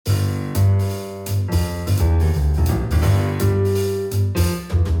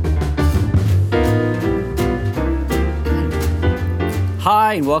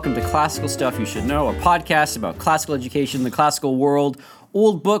Hi, and welcome to Classical Stuff You Should Know, a podcast about classical education, the classical world,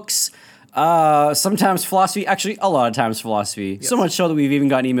 old books, sometimes philosophy, actually a lot of times philosophy. Yes. So much so that we've even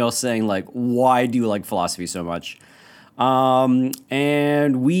gotten emails saying, like, why do you like philosophy so much?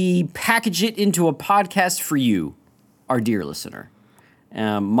 And we package it into a podcast for you, our dear listener.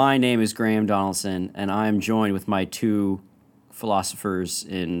 My name is Graham Donaldson, and I am joined with my two philosophers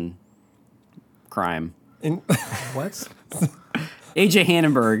in crime. What? AJ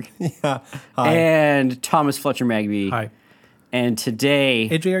Hannenberg. Yeah. Hi. And Thomas Fletcher Magby. Hi. And today...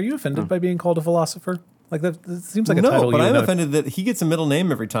 AJ, are you offended by being called a philosopher? Like that seems like a title. No, but I'm offended that he gets a middle name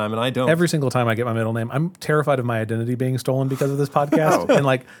every time and I don't. Every single time I get my middle name, I'm terrified of my identity being stolen because of this podcast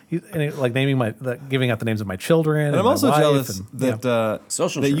and naming giving out the names of my children. And I'm also jealous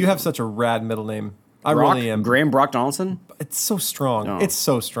Social that you truth. have such a rad middle name. I Brock? really am. Graham Brock Donaldson? It's so strong. Oh. It's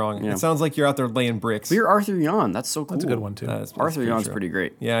so strong. Yeah. It sounds like you're out there laying bricks. But you're Arthur Yon. That's so cool. That's a good one too. Arthur Yon's true. pretty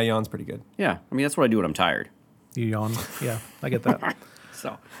great. Yeah, Jan's pretty good. Yeah. I mean, that's what I do when I'm tired. You yawn. Yeah, I get that.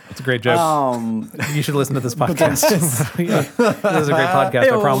 So, It's a great joke. You should listen to this podcast. Yeah. This is a great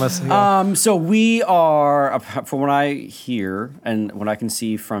podcast, I promise. Yeah. So we are, from what I hear and what I can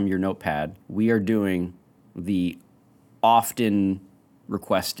see from your notepad, we are doing the often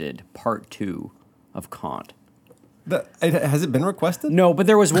requested part 2 of Kant. Has it been requested? No, but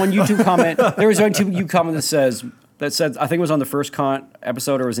there was one YouTube comment. There was one YouTube comment that said, I think it was on the first Kant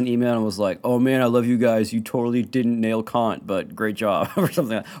episode, or it was an email, and it was like, "Oh man, I love you guys. You totally didn't nail Kant, but great job," or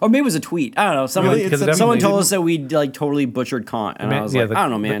something. Like that. Or maybe it was a tweet. I don't know. Someone told us that we like totally butchered Kant, and I was like, I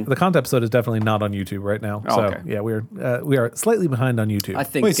don't know, man. The Kant episode is definitely not on YouTube right now. Oh, so okay. yeah, we are slightly behind on YouTube. I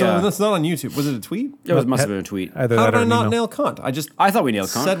think. Wait, so that's not on YouTube. Was it a tweet? It must have been a tweet. Either How that did or I an not email. nail Kant? I thought we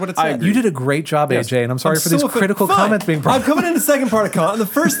nailed Kant. said what it I said. agree. You did a great job, Yes. AJ, and I'm sorry for these so critical fine. comments being brought. I'm coming in the second part of Kant, and the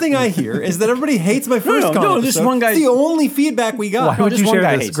first thing I hear is that everybody hates my first Kant no, just episode. one guy- It's the only feedback we got. Why would Just you one share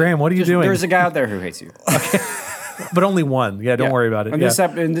guy this? hates Graham, what are you doing? There's a guy out there who hates you. But only one. Yeah, don't worry about it. And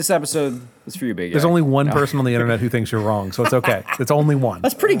Yeah. in this episode, it's for you, big guy. There's only one person on the internet who thinks you're wrong, so it's okay. It's only one.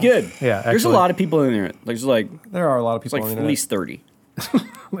 That's pretty good. Yeah, There's a actually. lot of people in there. There's like There are a lot of people on the at internet. least 30.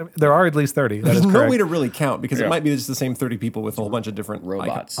 There are at least 30. That There's is no correct. way to really count because Yeah. it might be just the same 30 people with a whole bunch of different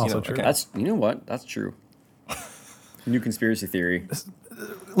Robots. icons, Also true. okay. That's what? That's true. New conspiracy theory.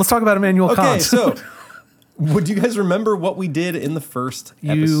 Let's talk about Immanuel Okay, Kant. so would you guys remember what we did in the first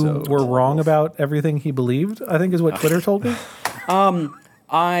You episode? were wrong about everything he believed, I think is what Twitter told me. I'm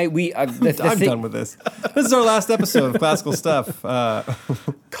done with this. This is our last episode of Classical Stuff.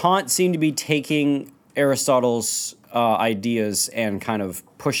 Kant seemed to be taking Aristotle's ideas and kind of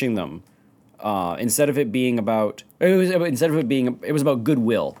pushing them. Instead of it being about it was about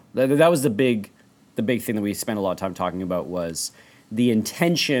goodwill. That was the big thing that we spent a lot of time talking about, was the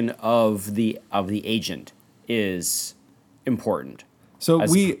intention of the agent is important. So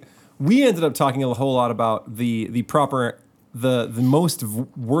we ended up talking a whole lot about the most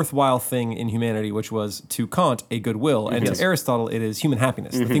worthwhile thing in humanity, which was to Kant a goodwill, and Yes. to Aristotle it is human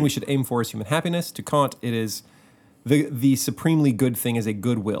happiness. The thing we should aim for is human happiness. To Kant it is the supremely good thing is a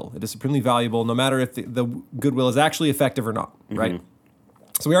goodwill. It is supremely valuable, no matter if the goodwill is actually effective or not. Right.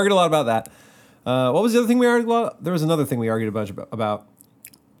 So we argued a lot about that. What was the other thing we argued about? There was another thing we argued a bunch about.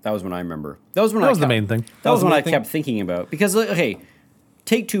 That was when I remember. That was the main thing. That was the when main I thing? kept thinking about. Because, okay,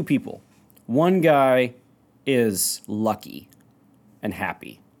 take two people. One guy is lucky and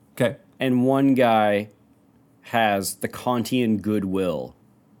happy, Okay. and one guy has the Kantian goodwill,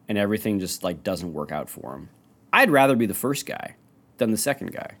 and everything just like doesn't work out for him. I'd rather be the first guy than the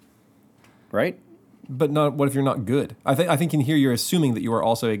second guy, right? But not. What if you're not good? I think in here you're assuming that you are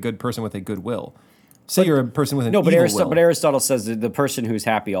also a good person with a good will. Say you're a person with an No, but evil will. Aristotle says that the person who's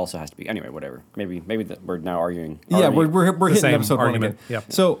happy also has to be. Anyway, whatever. Maybe we're now arguing. Yeah, we're hitting same episode argument. 1 again.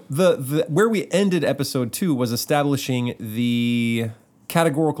 Yeah. So the where we ended episode 2 was establishing the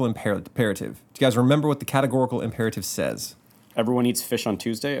categorical imperative. Do you guys remember what the categorical imperative says? Everyone eats fish on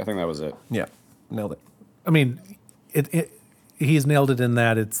Tuesday. I think that was it. Yeah, nailed it. I mean, he's nailed it in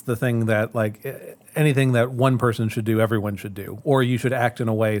that it's the thing that, like, anything that one person should do, everyone should do. Or you should act in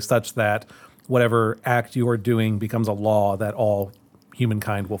a way such that whatever act you are doing becomes a law that all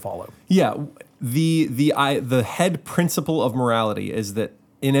humankind will follow. Yeah, the head principle of morality is that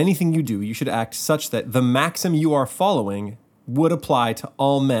in anything you do, you should act such that the maxim you are following would apply to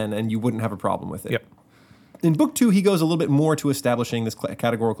all men, and you wouldn't have a problem with it. Yep. In book 2, he goes a little bit more to establishing this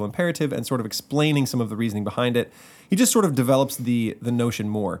categorical imperative and sort of explaining some of the reasoning behind it. He just sort of develops the notion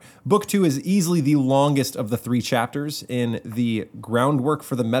more. Book 2 is easily the longest of the 3 chapters in the Groundwork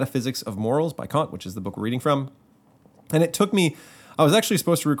for the Metaphysics of Morals by Kant, which is the book we're reading from. And it took me, I was actually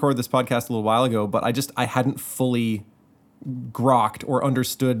supposed to record this podcast a little while ago, but I hadn't fully grokked or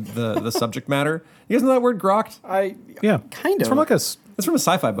understood the subject matter. You guys know that word grokked? Yeah, Kind It's of. from like a. It's from a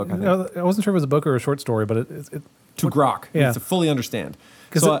sci-fi book, I think. I wasn't sure if it was a book or a short story, but To grok, Yeah. to fully understand.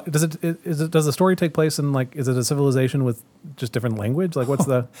 because So, does the story take place in like is it a civilization with just different language? Like what's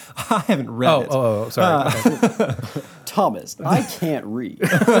the? I haven't read it. Sorry. Okay. Thomas, I can't read.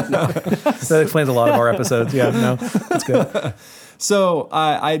 That explains a lot of our episodes. Yeah, no, that's good. So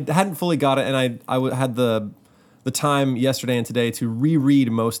I hadn't fully got it, and I had the time yesterday and today to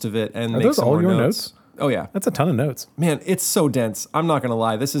reread most of it and Are make those some all more your notes. Oh yeah, That's a ton of notes. man, it's so dense. I'm not gonna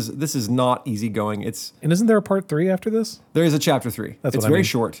lie. This is not easy going. And isn't there a part 3 after this? There is a chapter 3. That's It's what I very mean.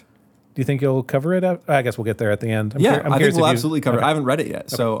 short. Do you think you'll cover it? I guess we'll get there at the end. I'm Yeah, I'm I think curious we'll if you- absolutely cover it. Okay. I haven't read it yet,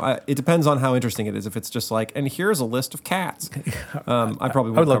 so it depends on how interesting it is. If it's just like, and here's a list of cats, I probably I would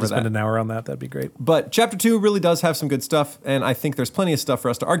won't love cover to spend that. an hour on that. That'd be great. But chapter 2 really does have some good stuff, and I think there's plenty of stuff for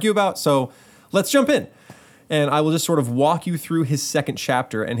us to argue about. So let's jump in. And I will just sort of walk you through his second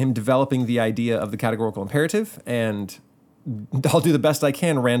chapter and him developing the idea of the categorical imperative. And I'll do the best I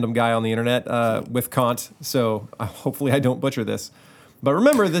can, random guy on the internet, with Kant. So hopefully I don't butcher this. But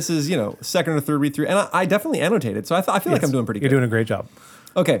remember, this is, second or third read through. And I definitely annotated. So I feel like I'm doing pretty You're good. doing a great job.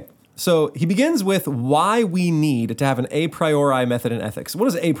 Okay. So he begins with why we need to have an a priori method in ethics. What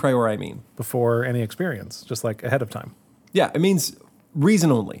does a priori mean? Before any experience, just like ahead of time. Yeah, it means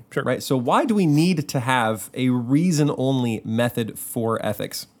reason only, Sure. right? So why do we need to have a reason only method for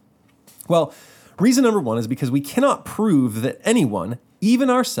ethics? Well, reason number one is because we cannot prove that anyone, even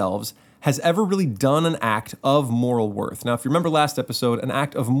ourselves, has ever really done an act of moral worth. Now, if you remember last episode, an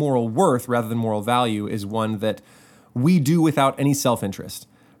act of moral worth rather than moral value is one that we do without any self-interest,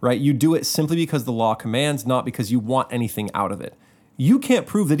 right? You do it simply because the law commands, not because you want anything out of it. You can't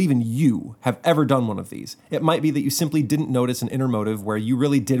prove that even you have ever done one of these. It might be that you simply didn't notice an inner motive where you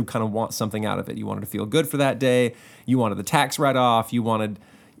really did kind of want something out of it. You wanted to feel good for that day. You wanted the tax write-off. You wanted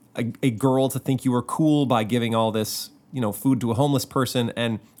a girl to think you were cool by giving all this, food to a homeless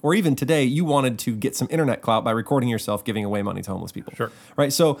person. Or even today, you wanted to get some internet clout by recording yourself giving away money to homeless people. Sure.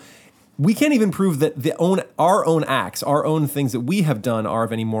 Right? So we can't even prove that our own acts, our own things that we have done are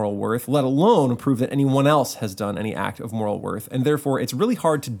of any moral worth, let alone prove that anyone else has done any act of moral worth. And therefore, it's really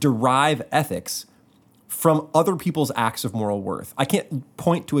hard to derive ethics from other people's acts of moral worth. I can't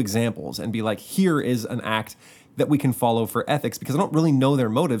point to examples and be like, here is an act that we can follow for ethics because I don't really know their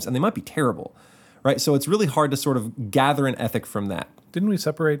motives and they might be terrible, right? So it's really hard to sort of gather an ethic from that. Didn't we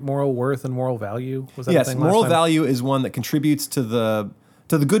separate moral worth and moral value? Was that a Yes, thing last moral time? value is one that contributes to the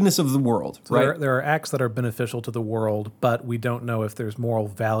goodness of the world, So right? there are acts that are beneficial to the world, but we don't know if there's moral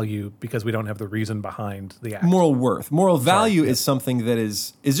value because we don't have the reason behind the act. Moral worth. Moral value is something that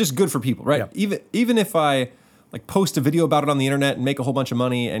is just good for people, right? Yeah. Even if I post a video about it on the internet and make a whole bunch of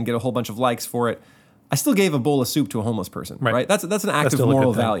money and get a whole bunch of likes for it, I still gave a bowl of soup to a homeless person, right? That's an act That's of still a good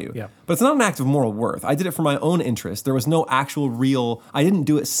moral thing, value. yeah. But it's not an act of moral worth. I did it for my own interest. There was no actual real, I didn't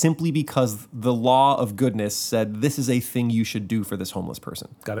do it simply because the law of goodness said this is a thing you should do for this homeless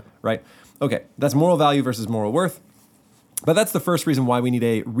person. Got it. Right? Okay, that's moral value versus moral worth. But that's the first reason why we need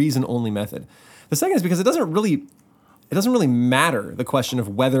a reason-only method. The second is because it doesn't really matter the question of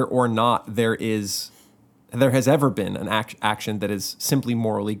whether or not there has ever been an action that is simply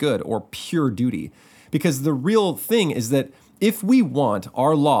morally good or pure duty. Because the real thing is that if we want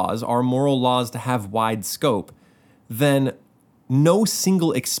our laws, our moral laws to have wide scope, then no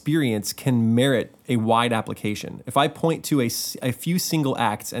single experience can merit a wide application. If I point to a few single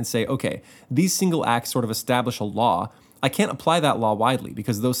acts and say, okay, these single acts sort of establish a law, I can't apply that law widely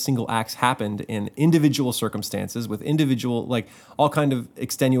because those single acts happened in individual circumstances with individual, all kind of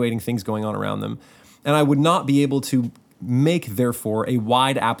extenuating things going on around them. And I would not be able to make, therefore, a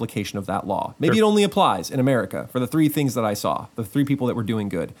wide application of that law. Maybe it only applies in America for the three things that I saw, the three people that were doing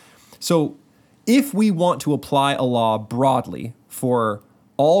good. So if we want to apply a law broadly for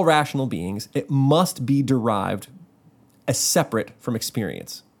all rational beings, it must be derived as separate from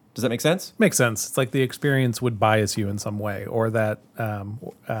experience. Does that make sense? Makes sense. It's like the experience would bias you in some way, or that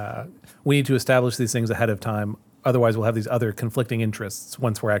we need to establish these things ahead of time. Otherwise, we'll have these other conflicting interests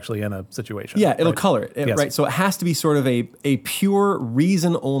once we're actually in a situation. Yeah, it'll right? color it, Yes. right? So it has to be sort of a pure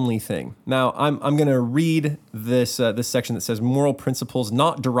reason-only thing. Now, I'm going to read this section that says moral principles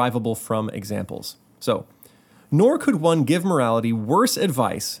not derivable from examples. So, nor could one give morality worse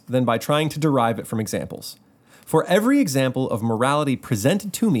advice than by trying to derive it from examples. For every example of morality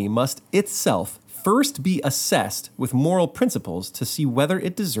presented to me must itself first be assessed with moral principles to see whether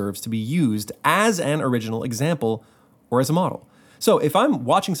it deserves to be used as an original example or as a model. So if I'm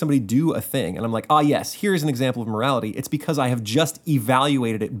watching somebody do a thing and I'm like, yes, here's an example of morality, it's because I have just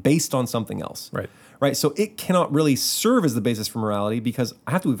evaluated it based on something else. Right. Right. So it cannot really serve as the basis for morality because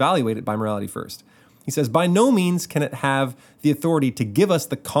I have to evaluate it by morality first. He says, by no means can it have the authority to give us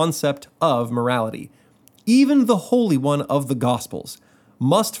the concept of morality. Even the Holy One of the Gospels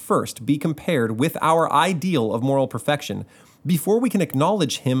must first be compared with our ideal of moral perfection before we can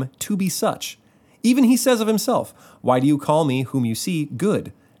acknowledge him to be such. Even he says of himself, why do you call me, whom you see,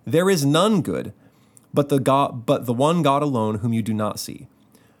 good? There is none good, but the one God alone whom you do not see.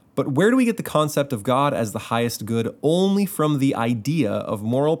 But where do we get the concept of God as the highest good? Only from the idea of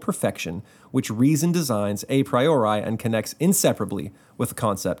moral perfection, which reason designs a priori and connects inseparably with the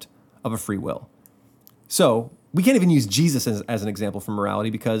concept of a free will. So we can't even use Jesus as an example for morality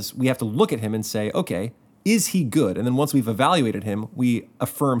because we have to look at him and say, okay, is he good? And then once we've evaluated him, we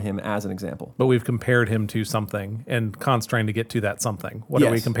affirm him as an example. But we've compared him to something, and Kant's trying to get to that something. What are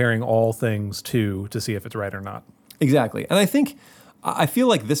we Yes. comparing all things to see if it's right or not? Exactly. And I feel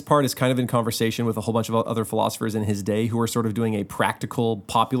like this part is kind of in conversation with a whole bunch of other philosophers in his day who are sort of doing a practical,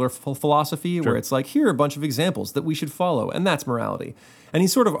 popular philosophy where it's like, here are a bunch of examples that we should follow, and that's morality. And he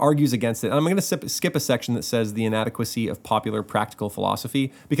sort of argues against it. And I'm going to skip a section that says the inadequacy of popular practical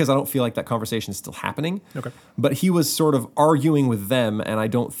philosophy because I don't feel like that conversation is still happening. Okay. But he was sort of arguing with them, and I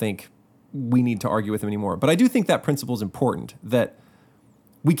don't think we need to argue with him anymore. But I do think that principle is important, that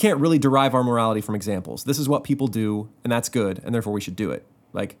we can't really derive our morality from examples. This is what people do, and that's good, and therefore we should do it.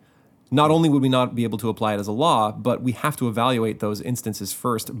 Like, not only would we not be able to apply it as a law, but we have to evaluate those instances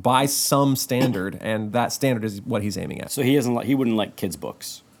first by some standard, and that standard is what he's aiming at. So he wouldn't like kids'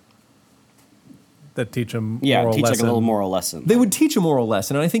 books. That teach them Yeah, moral teach lesson. like a little moral lesson. They would teach a moral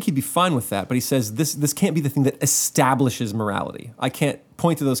lesson, and I think he'd be fine with that, but he says this can't be the thing that establishes morality. I can't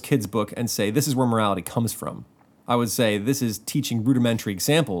point to those kids' book and say, this is where morality comes from. I would say this is teaching rudimentary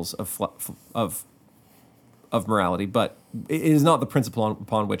examples of morality, but it is not the principle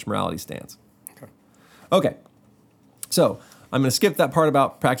upon which morality stands. Okay. So I'm going to skip that part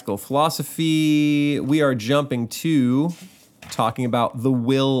about practical philosophy. We are jumping to talking about the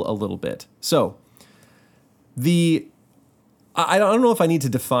will a little bit. So I don't know if I need to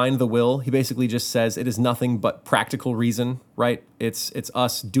define the will. He basically just says it is nothing but practical reason, right? It's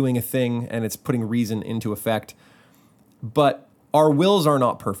us doing a thing and it's putting reason into effect. But our wills are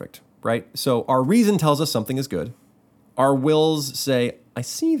not perfect, right? So our reason tells us something is good. Our wills say, I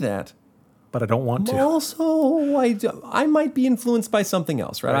see that. But I don't want to. Also, I might be influenced by something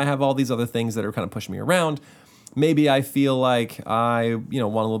else, right? Right. I have all these other things that are kind of pushing me around. Maybe I feel like I, want a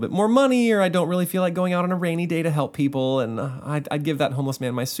little bit more money, or I don't really feel like going out on a rainy day to help people, and I'd give that homeless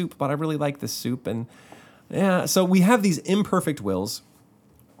man my soup, but I really like this soup, and yeah. So we have these imperfect wills,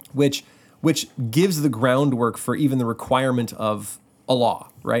 which gives the groundwork for even the requirement of a law,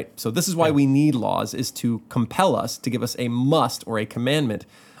 right? So this is why we need laws, is to compel us, to give us a must or a commandment,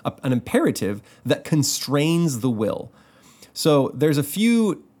 an imperative that constrains the will. So there's a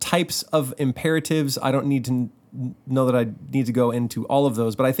few types of imperatives. I don't need to know that I need to go into all of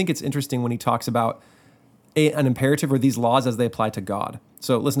those, but I think it's interesting when he talks about an imperative or these laws as they apply to God.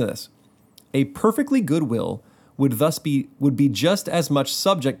 So listen to this. A perfectly good will would be just as much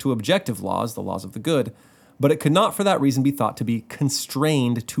subject to objective laws, the laws of the good, but it could not for that reason be thought to be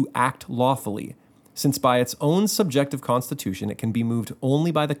constrained to act lawfully, since by its own subjective constitution it can be moved only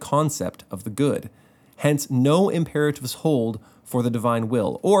by the concept of the good. Hence, no imperatives hold for the divine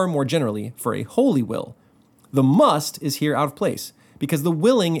will, or more generally, for a holy will. The must is here out of place, because the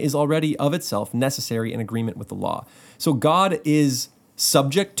willing is already of itself necessary in agreement with the law. So God is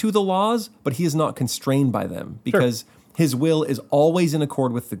subject to the laws, but he is not constrained by them, because his will is always in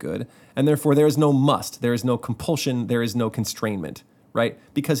accord with the good, and therefore there is no must, there is no compulsion, there is no constrainment, right?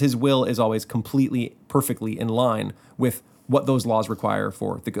 Because his will is always completely, perfectly in line with what those laws require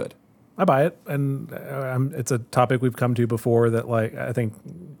for the good. I buy it, and it's a topic we've come to before. That, like, I think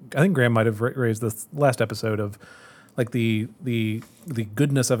Graham might have raised this last episode of, like, the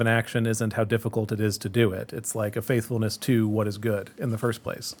goodness of an action isn't how difficult it is to do it. It's like a faithfulness to what is good in the first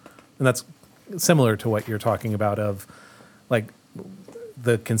place, and that's similar to what you're talking about of, like,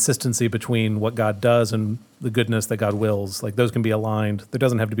 the consistency between what God does and the goodness that God wills. Like, those can be aligned. There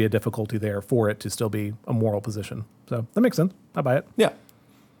doesn't have to be a difficulty there for it to still be a moral position. So that makes sense. I buy it. Yeah.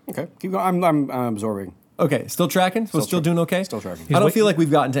 Okay, keep going. I'm absorbing. Okay, still tracking? Still doing okay? Still tracking. I don't feel like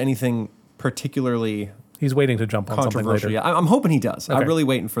we've gotten to anything particularly He's waiting to jump on something controversial. later. Yeah, I'm hoping he does. Okay. I'm really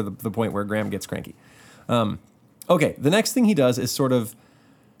waiting for the point where Graham gets cranky. Okay, the next thing he does is sort of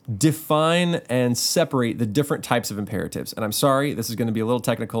define and separate the different types of imperatives. And I'm sorry, this is going to be a little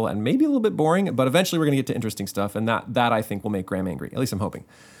technical and maybe a little bit boring, but eventually we're going to get to interesting stuff, and that I think will make Graham angry. At least I'm hoping.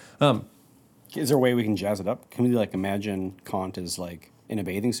 Is there a way we can jazz it up? Can we like imagine Kant as like in a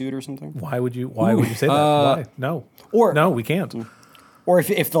bathing suit or something? Why would you say that? Why? No. Or- no, we can't. Or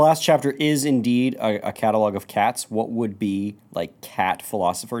if the last chapter is indeed a catalog of cats, what would be like cat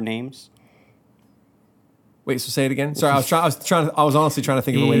philosopher names? Wait, so say it again. Sorry, I was honestly trying to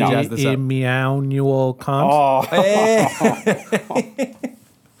think of a way to jazz this up. Immanuel Kant. Oh,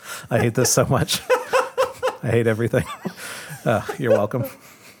 I hate this so much. I hate everything. You're welcome.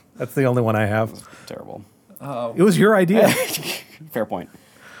 That's the only one I have. terrible. It was your idea. Fair point.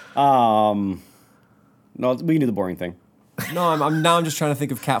 No, we can do the boring thing. No, I'm just trying to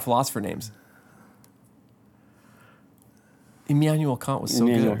think of cat philosopher names. Immanuel Kant was so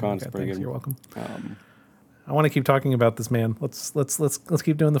Immanuel good. Kant's Okay, pretty thanks, good. you're welcome. I want to keep talking about this man. Let's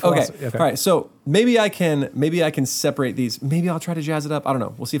keep doing the Okay. philosophy. All right. So maybe I can separate these. Maybe I'll try to jazz it up. I don't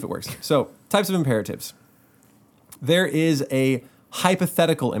know. We'll see if it works. So types of imperatives. There is a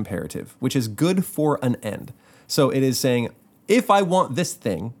hypothetical imperative, which is good for an end. So it is saying, if I want this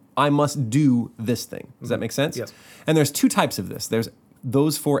thing, I must do this thing. Does that make sense? Yes. And there's two types of this. There's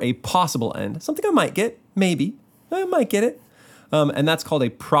those for a possible end, something I might get, maybe. I might get it. And that's called a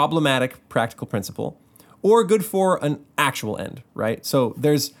problematic practical principle, or good for an actual end, right? So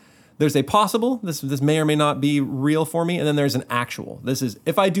there's a possible, this may or may not be real for me, and then there's an actual. This is,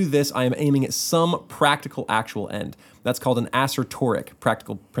 if I do this, I am aiming at some practical actual end. That's called an assertoric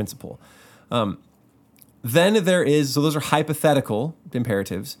practical principle. Then there is, so those are hypothetical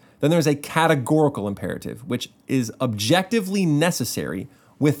imperatives. Then there's a categorical imperative, which is objectively necessary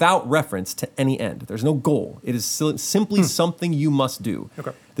without reference to any end. There's no goal. It is simply something you must do.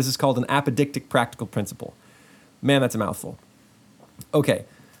 Okay. This is called an apodictic practical principle. Man, that's a mouthful. Okay.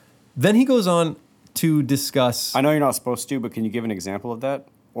 Then he goes on to discuss... I know you're not supposed to, but can you give an example of that?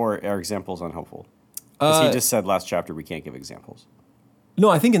 Or are examples unhelpful? Because he just said last chapter we can't give examples. No,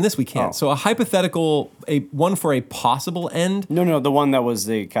 I think in this we can. Oh. So a hypothetical, one for a possible end, No, the one that was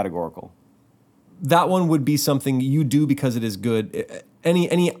the categorical. that one would be something you do because it is good.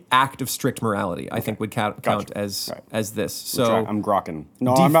 Any act of strict morality, I think, would count Gotcha. as Right. as this. So I'm grokking.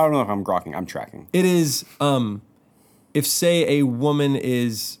 No, Def- I don't know if I'm grokking. I'm tracking. it is, if say a woman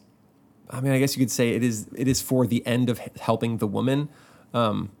is, I mean, I guess you could say it is for the end of helping the woman.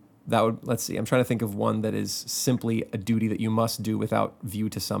 That would, let's see, I'm trying to think of one that is simply a duty that you must do without view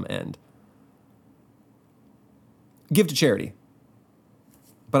to some end. Give to charity.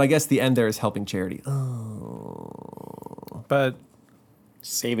 But I guess the end there is helping charity. But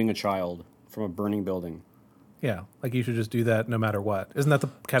Saving a child from a burning building. yeah, like you should just do that no matter what. Isn't that the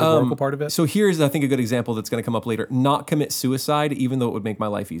categorical part of it? So here's, I think, a good example that's going to come up later. Not commit suicide, even though it would make my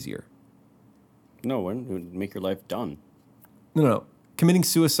life easier. No, it would make your life done. No. Committing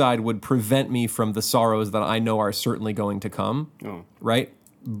suicide would prevent me from the sorrows that I know are certainly going to come, Oh, right?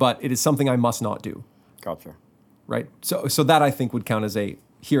 But it is something I must not do, gotcha. right? So that I think would count as a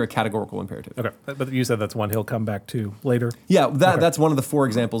categorical imperative. Okay, but you said that's one he'll come back to later. Yeah, that's one of the four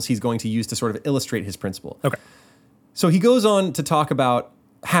examples he's going to use to sort of illustrate his principle. Okay. So he goes on to talk about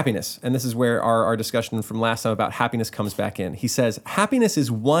happiness, and this is where our discussion from last time about happiness comes back in. He says, happiness is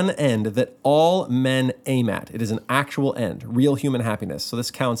one end that all men aim at. It is an actual end, real human happiness. So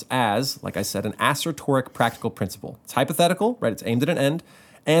this counts as, like I said, an assertoric practical principle. It's hypothetical, right? It's aimed at an end,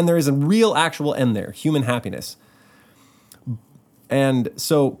 and there is a real actual end there, human happiness. And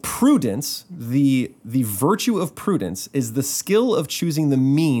so prudence, the virtue of prudence, is the skill of choosing the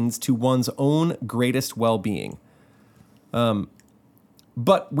means to one's own greatest well-being.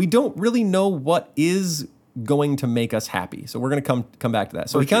 But we don't really know what is going to make us happy. So we're going to come back to that.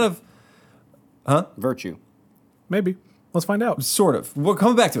 So he kind of, Virtue. Maybe. Let's find out. sort of, we're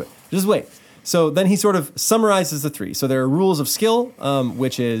coming back to it. Just wait. So then he sort of summarizes the three. So there are rules of skill,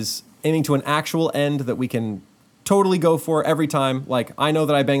 which is aiming to an actual end that we can totally go for every time. Like, I know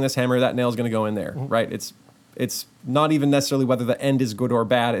that I bang this hammer, that nail's going to go in there, right? It's not even necessarily whether the end is good or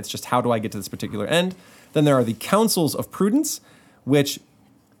bad. It's just how do I get to this particular end. Then there are the counsels of prudence, which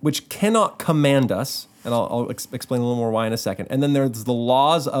cannot command us, and I'll explain a little more why in a second. And then there's the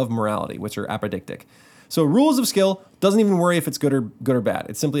laws of morality, which are apodictic. So rules of skill doesn't even worry if it's good or bad.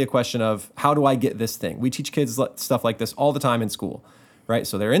 It's simply a question of how do I get this thing. We teach kids stuff like this all the time in school, right?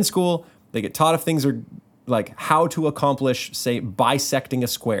 So they're in school, they get taught if things are like how to accomplish, say, bisecting a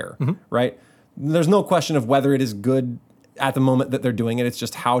square, right? There's no question of whether it is good at the moment that they're doing it. It's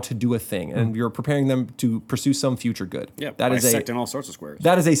just how to do a thing, and you're preparing them to pursue some future good. Yeah, that is bisecting all sorts of squares.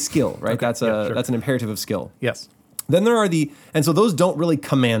 that is a skill, right? Okay, That's yeah, sure. that's an imperative of skill. Yes. Then there are and so those don't really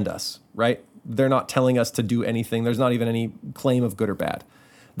command us, right? They're not telling us to do anything. There's not even any claim of good or bad.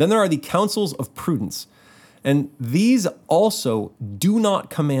 Then there are the counsels of prudence. And these also do not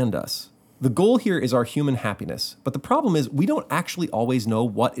command us. The goal here is our human happiness. But the problem is we don't actually always know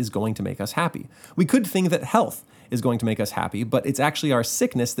what is going to make us happy. We could think that health is going to make us happy, but it's actually our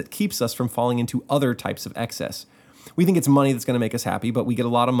sickness that keeps us from falling into other types of excess. We think it's money that's going to make us happy, but we get a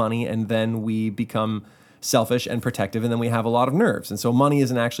lot of money and then we become selfish and protective, and then we have a lot of nerves. And so money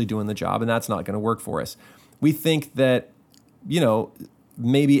isn't actually doing the job, and that's not going to work for us. We think that,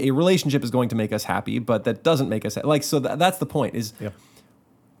 maybe a relationship is going to make us happy, but that doesn't make us so that's the point is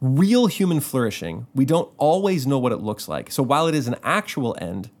real human flourishing. We don't always know what it looks like. So while it is an actual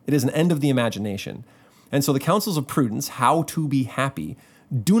end, it is an end of the imagination. And so the counsels of prudence, how to be happy,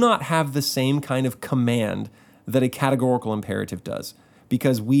 do not have the same kind of command that a categorical imperative does,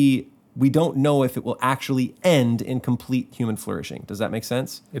 because we don't know if it will actually end in complete human flourishing. Does that make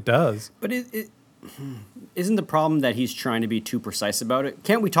sense? It does. But isn't the problem that he's trying to be too precise about it?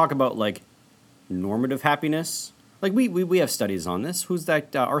 Can't we talk about normative happiness? Like we have studies on this. Who's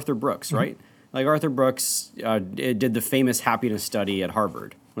that? Arthur Brooks, right? Like Arthur Brooks did the famous happiness study at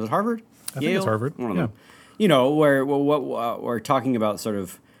Harvard. Was it Harvard? I think it's Harvard. One of them. Where we're talking about sort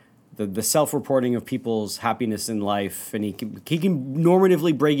of the self-reporting of people's happiness in life, and he can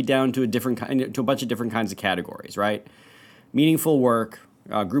normatively break it down to a bunch of different kinds of categories, right? Meaningful work,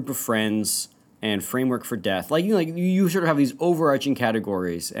 group of friends, and framework for death. You sort of have these overarching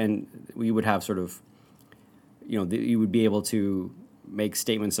categories, and we would have sort of, you would be able to make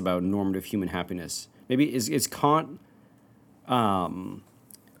statements about normative human happiness. Maybe is Kant.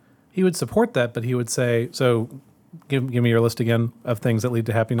 He would support that, but he would say, so give me your list again of things that lead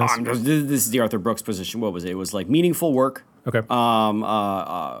to happiness. This is the Arthur Brooks position. What was it? It was like meaningful work. Okay.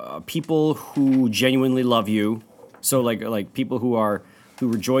 People who genuinely love you. So like people who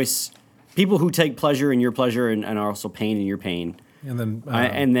rejoice, people who take pleasure in your pleasure and are also pain in your pain. And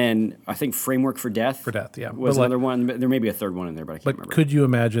then I think framework for death. For death, yeah. Was another one. There may be a third one in there, but I can't remember. Could you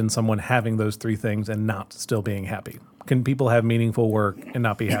imagine someone having those three things and not still being happy? Can people have meaningful work and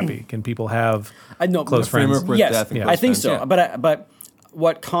not be happy? Can people have close friends? Yes, yeah. I think so. Yeah. But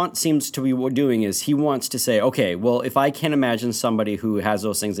what Kant seems to be doing is he wants to say, okay, well, if I can imagine somebody who has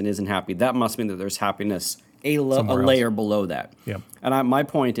those things and isn't happy, that must mean that there's happiness a layer below that. Yeah. And my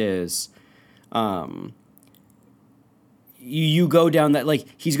point is, you go down that,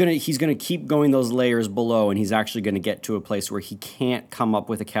 he's gonna keep going those layers below, and he's actually gonna get to a place where he can't come up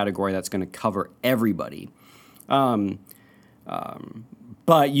with a category that's gonna cover everybody.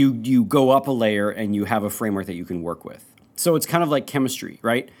 But you go up a layer and you have a framework that you can work with. So it's kind of like chemistry,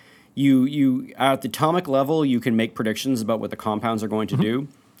 right? You at the atomic level, you can make predictions about what the compounds are going to do,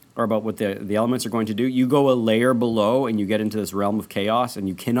 or about what the elements are going to do. You go a layer below and you get into this realm of chaos, and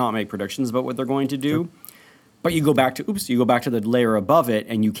you cannot make predictions about what they're going to do. Sure. But you go back to the layer above it,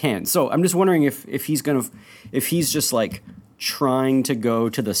 and you can. So I'm just wondering if he's just trying to go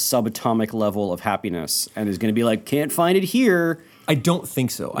to the subatomic level of happiness and is going to be can't find it here. I don't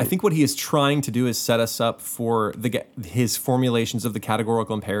think so. I think what he is trying to do is set us up for his formulations of the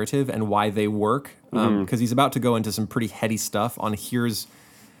categorical imperative and why they work, because he's about to go into some pretty heady stuff on here's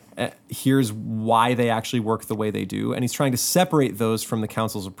why they actually work the way they do, and he's trying to separate those from the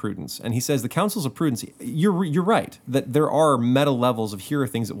counsels of prudence. And he says the counsels of prudence, you're right, that there are meta levels of here are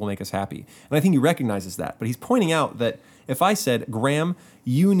things that will make us happy. And I think he recognizes that, but he's pointing out that if I said, Graham,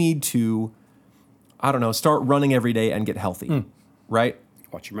 you need to, start running every day and get healthy, right?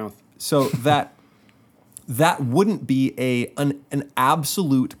 Watch your mouth. So that wouldn't be an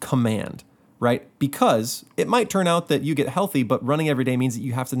absolute command, right? Because it might turn out that you get healthy, but running every day means that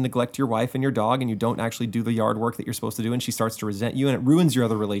you have to neglect your wife and your dog, and you don't actually do the yard work that you're supposed to do, and she starts to resent you, and it ruins your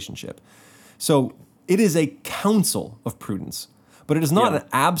other relationship. So it is a counsel of prudence, but it is not an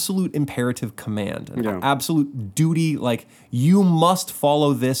absolute imperative command, an absolute duty, you must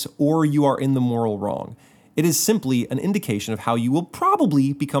follow this or you are in the moral wrong. It is simply an indication of how you will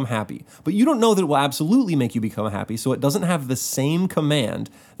probably become happy. But you don't know that it will absolutely make you become happy, so it doesn't have the same command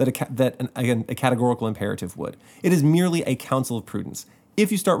that a categorical imperative would. It is merely a counsel of prudence.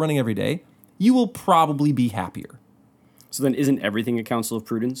 If you start running every day, you will probably be happier. So then isn't everything a counsel of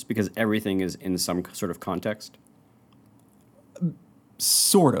prudence because everything is in some sort of context?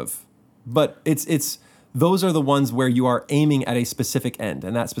 Sort of. But it's those are the ones where you are aiming at a specific end,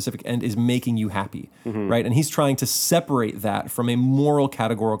 and that specific end is making you happy, right? And he's trying to separate that from a moral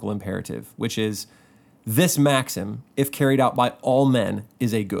categorical imperative, which is this maxim, if carried out by all men,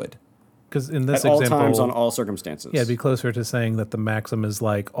 is a good. Because in this at example, all times, on all circumstances. Yeah, it'd be closer to saying that the maxim is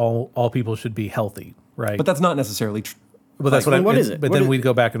all people should be healthy, right? But that's not necessarily true. But that's what I. what is it? But What then is- we'd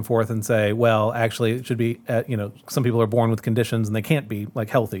go back and forth and say, well, actually, it should be. Some people are born with conditions and they can't be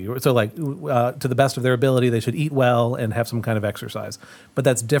like healthy. So, like, to the best of their ability, they should eat well and have some kind of exercise. But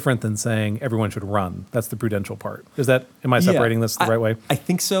that's different than saying everyone should run. That's the prudential part. Am I separating this the right way? I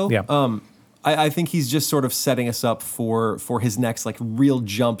think so. Yeah. I think he's just sort of setting us up for his next like real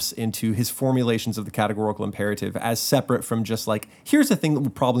jumps into his formulations of the categorical imperative as separate from just like, here's a thing that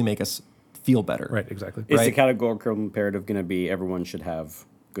will probably make us feel better. Right. Exactly. Is the Right. categorical imperative going to be everyone should have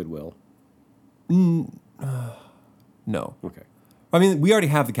goodwill? No. Okay. I mean, we already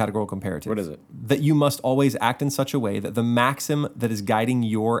have the categorical imperative. What is it? That you must always act in such a way that the maxim that is guiding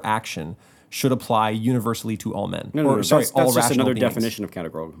your action should apply universally to all men. No, Or, sorry, that's all just rational another beings. definition of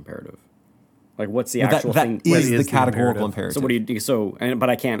categorical imperative. Like, what's the But actual that thing? is What the is the categorical imperative? imperative. So what do you do? But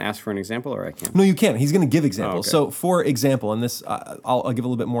I can't ask for an example, or I can. No, you can. He's going to give examples. Oh, okay. So, for example, and this I'll give a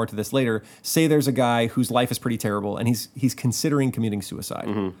little bit more to this later. Say there's a guy whose life is pretty terrible, and he's considering committing suicide,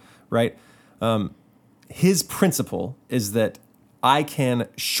 Mm-hmm. right? His principle is that I can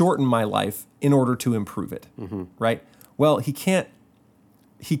shorten my life in order to improve it, Mm-hmm. right? Well, he can't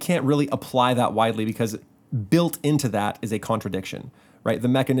really apply that widely because built into that is a contradiction, right? The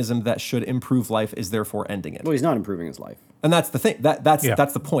mechanism that should improve life is therefore ending it. Well, he's not improving his life. And that's the thing. That's Yeah.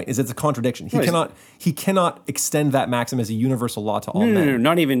 the point. Is it's a contradiction. He Well, cannot extend that maxim as a universal law to all No, men. no,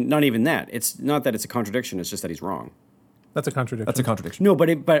 not even that. It's not that it's a contradiction. It's just that he's wrong. That's a contradiction. That's a contradiction. No,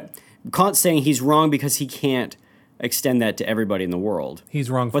 but Kant's saying he's wrong because he can't extend that to everybody in the world.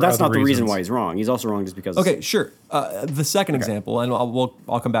 He's wrong for but that's other not the reason reasons. why he's wrong. He's also wrong just because. Okay, sure. The second example, and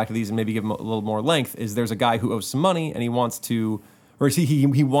I'll come back to these and maybe give them a little more length. Is there's a guy who owes some money and he wants to, or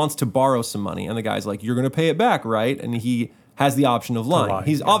he wants to borrow some money, and the guy's like, "You're going to pay it back, right?" And he has the option of lying. lie,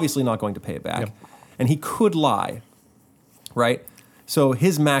 He's yeah. obviously not going to pay it back, Yep. and he could lie, right? So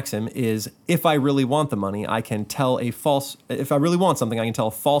his maxim is, if I really want the money, I can tell a false. If I really want something, I can tell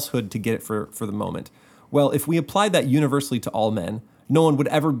a falsehood to get it for the moment. Well, if we applied that universally to all men, no one would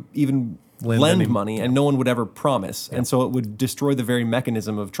ever even Lend lend any- money, and no one would ever promise, and so it would destroy the very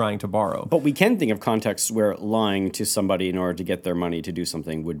mechanism of trying to borrow. But we can think of contexts where lying to somebody in order to get their money to do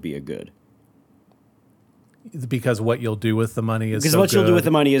something would be a good. Because what you'll do with the money is Because so what you'll do good. with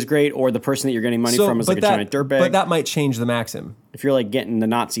the money is great, or the person that you're getting money from is like a giant dirtbag. But that might change the maxim. If you're like getting the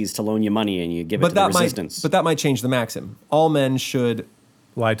Nazis to loan you money and you give it But to the that resistance. that might change the maxim. All men should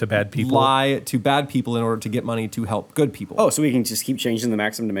lie to bad people. lie to bad people in order to get money to help good people. Oh, so we can just keep changing the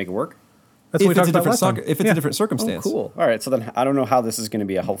maxim to make it work? That's if what we it's a talked about different last time. if it's Yeah. a different circumstance. Cool. All right. So then I don't know how this is going to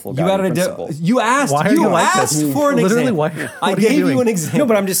be a helpful You guiding added principle. you asked. Why are you you like asked this? for an Literally, example. why- I what are you gave you doing? an example. No,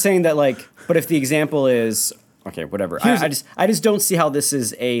 but I'm just saying that but if the example is okay, whatever. I just don't see how this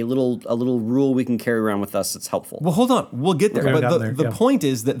is a little rule we can carry around with us that's helpful. Well, hold on. We'll get there. We haven't But gotten the there, yeah. point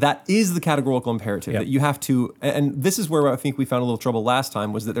is that is the categorical imperative, Yep. that you have to, and this is where I think we found a little trouble last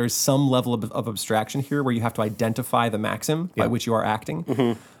time, was that there's some level of abstraction here where you have to identify the maxim by Yeah. which you are acting.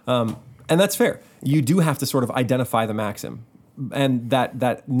 Mm-hmm. And that's fair. You do have to sort of identify the maxim. And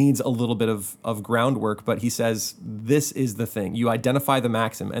that needs a little bit of groundwork, but he says this is the thing. You identify the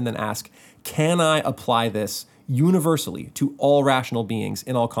maxim and then ask, can I apply this universally to all rational beings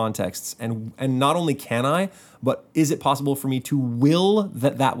in all contexts? And not only can I, but is it possible for me to will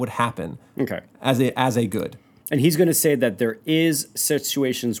that would happen Okay. as a good? And he's going to say that there is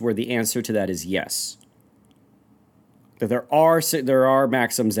situations where the answer to that is yes. That there are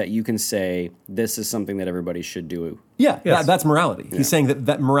maxims that you can say this is something that everybody should do. Yeah, Yes. that's morality. He's saying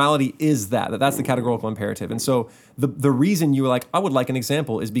that morality is that's the categorical imperative. And so the reason you were like, I would like an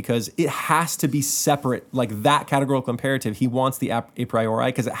example is because it has to be separate, like that categorical imperative. He wants the a priori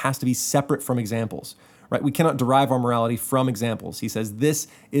because it has to be separate from examples, right? We cannot derive our morality from examples. He says this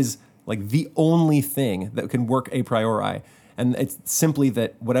is like the only thing that can work a priori. And it's simply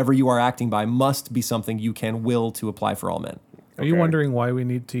that whatever you are acting by must be something you can will to apply for all men. Are you Okay. wondering why we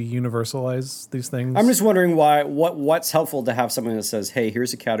need to universalize these things? I'm just wondering what's helpful to have something that says, hey,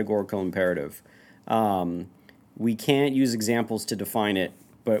 here's a categorical imperative. We can't use examples to define it,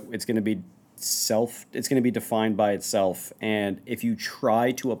 but it's going to be defined by itself. And if you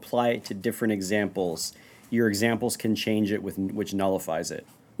try to apply it to different examples, your examples can change it which nullifies it.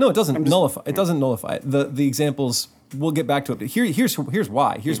 No, it doesn't nullify. It doesn't nullify it. The examples. We'll get back to it. But here's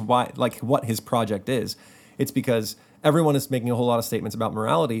why. Here's why. Like what his project is. It's because everyone is making a whole lot of statements about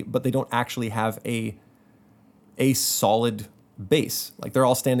morality, but they don't actually have a solid base. Like they're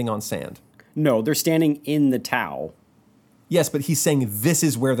all standing on sand. No, they're standing in the Tao. Yes, but he's saying this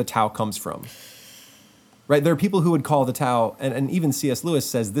is where the Tao comes from. Right? There are people who would call the Tao, and even C.S. Lewis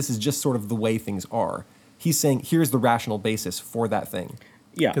says this is just sort of the way things are. He's saying here's the rational basis for that thing.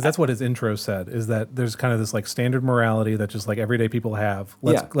 Yeah. Because that's what his intro said, is that there's kind of this like standard morality that just like everyday people have.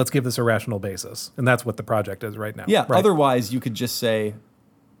 Let's give this a rational basis. And that's what the project is right now. Yeah. Right? Otherwise, you could just say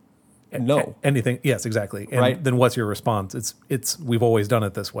no. Anything. Yes, exactly. And Right. then what's your response? It's we've always done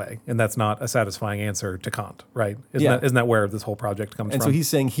it this way. And that's not a satisfying answer to Kant, right? Isn't that where this whole project comes And from? so he's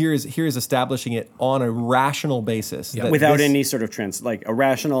saying here's establishing it on a rational basis. Yeah. that Without this- any sort of like a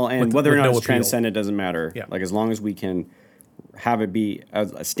rational, and whether or with not no it's appeal. transcendent doesn't matter. Yeah. Like as long as we can have it be a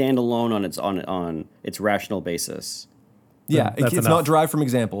standalone on its rational basis. Yeah, That's it's enough. not derived from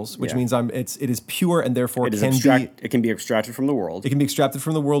examples, which Yeah. means it is pure and therefore It is it can be extracted from the world. can be extracted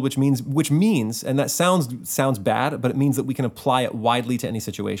from the world, which means, and that sounds bad, but it means that we can apply it widely to any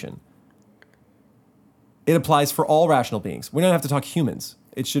situation. It applies for all rational beings. We don't have to talk humans.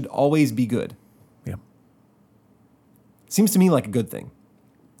 It should always be good. yeah. Seems to me like a good thing.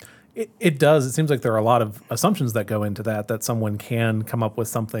 It does. It seems like there are a lot of assumptions that go into that someone can come up with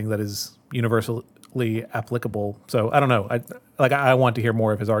something that is universally applicable. So I don't know. I want to hear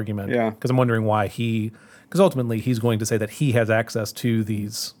more of his argument. Yeah. Because I'm wondering why because ultimately he's going to say that he has access to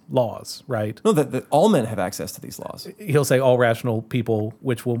these laws, right? No, that all men have access to these laws. He'll say all rational people,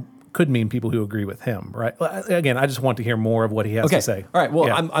 which could mean people who agree with him, right? Again, I just want to hear more of what he has Okay. to say. All right. Well,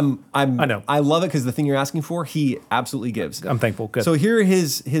 Yeah. I know. I love it because the thing you're asking for, he absolutely gives. I'm thankful. Good. So here are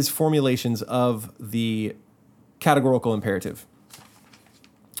his formulations of the categorical imperative.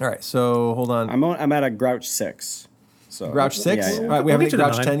 All right. So hold on. I'm at a Grouch 6. So Grouch 6? Yeah, yeah. All right. We We'll haven't get hit you to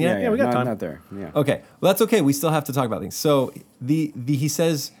Grouch 10 9. yet? Yeah, we got time. Not there. Yeah. Okay. Well, that's okay. We still have to talk about things. So he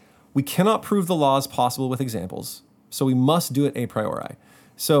says we cannot prove the laws possible with examples, so we must do it a priori.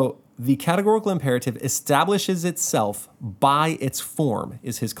 So the categorical imperative establishes itself by its form,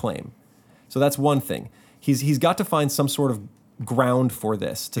 is his claim. So that's one thing. He's got to find some sort of ground for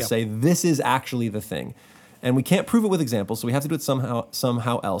this to Yep. say this is actually the thing. And we can't prove it with examples, so we have to do it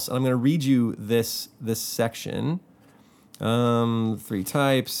somehow else. And I'm going to read you this section. 3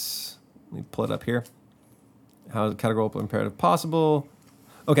 types. Let me pull it up here. How is categorical imperative possible?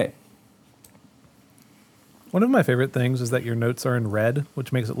 Okay. One of my favorite things is that your notes are in red,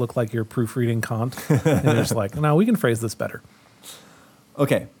 which makes it look like you're proofreading Kant. And you're just like, no, we can phrase this better.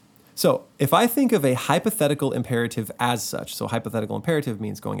 Okay. So if I think of a hypothetical imperative as such, so hypothetical imperative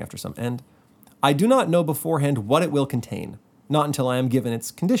means going after some end, I do not know beforehand what it will contain, not until I am given its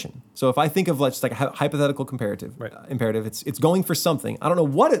condition. So if I think of like a hypothetical comparative, Right. Imperative, it's going for something. I don't know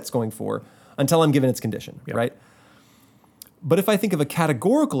what it's going for until I'm given its condition, Yep. right? But if I think of a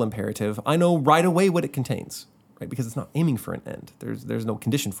categorical imperative, I know right away what it contains, right? Because it's not aiming for an end. There's no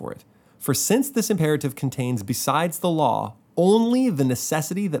condition for it. For since this imperative contains, besides the law, only the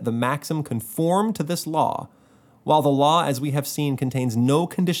necessity that the maxim conform to this law, while the law, as we have seen, contains no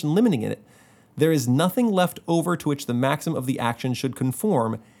condition limiting it, there is nothing left over to which the maxim of the action should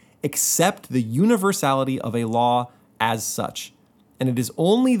conform except the universality of a law as such. And it is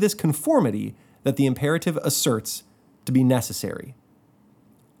only this conformity that the imperative asserts to be necessary.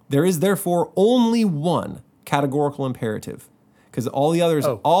 There is therefore only one categorical imperative, because all the others,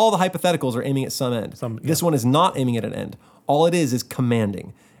 all the hypotheticals are aiming at some end. This one is not aiming at an end. All it is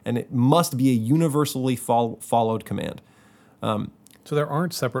commanding, and it must be a universally followed command. So there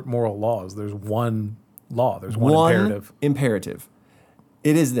aren't separate moral laws. There's one law. There's one imperative. Imperative.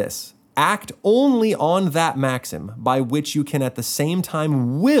 It is this: act only on that maxim by which you can at the same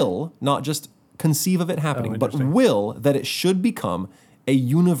time will, not just conceive of it happening, but interesting. will that it should become a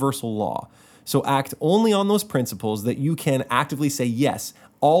universal law. So act only on those principles that you can actively say, yes,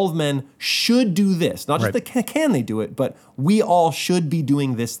 all of men should do this. Not just Right. can they do it, but we all should be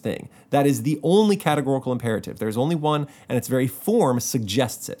doing this thing. That is the only categorical imperative. There's only one, and its very form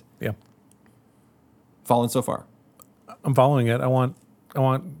suggests it. Yeah. Following so far? I'm following it. I want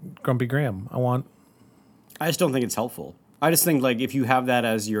Grumpy Graham. I just don't think it's helpful. I just think like if you have that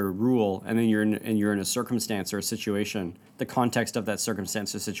as your rule, and then you're in a circumstance or a situation, the context of that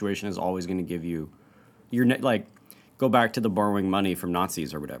circumstance or situation is always going to give you, like, go back to the borrowing money from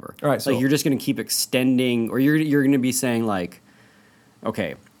Nazis or whatever. All right, so like you're just going to keep extending, or you're going to be saying like,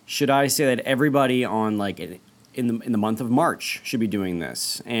 okay, should I say that everybody on like in the month of March should be doing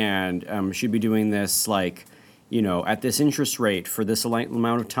this, and should be doing this like, you know, at this interest rate for this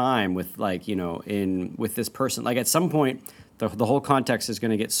amount of time with like, you know, with this person. Like at some point, the whole context is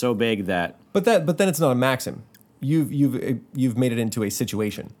going to get so big that. But then it's not a maxim. You've made it into a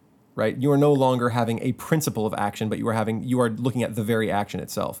situation, right? You are no longer having a principle of action, but you are looking at the very action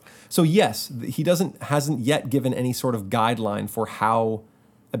itself. So yes, he hasn't yet given any sort of guideline for how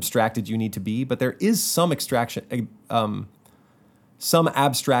abstracted you need to be, but there is some some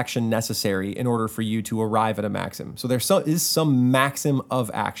abstraction necessary in order for you to arrive at a maxim. So is some maxim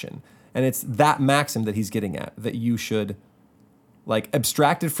of action. And it's that maxim that he's getting at, that you should, like,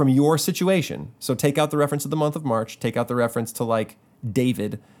 abstract it from your situation. So take out the reference to the month of March, take out the reference to, like,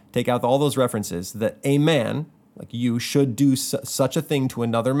 David, take out all those references, that a man, like you, should do such a thing to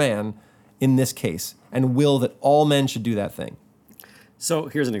another man in this case, and will that all men should do that thing. So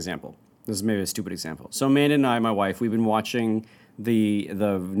here's an example. This is maybe a stupid example. So Amanda and I, my wife, we've been watching the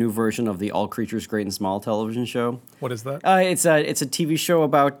new version of the All Creatures Great and Small television show. What is that? It's a TV show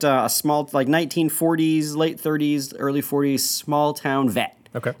about a small, like 1940s, late 30s, early 40s small town vet.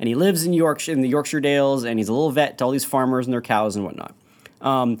 Okay. And he lives in Yorkshire, in the Yorkshire Dales, and he's a little vet to all these farmers and their cows and whatnot.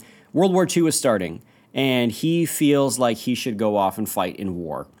 World War II is starting, and he feels like he should go off and fight in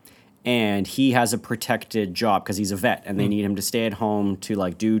war. And he has a protected job because he's a vet, and they need him to stay at home to,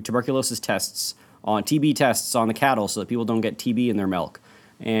 like, do tuberculosis tests on TB tests on the cattle so that people don't get TB in their milk.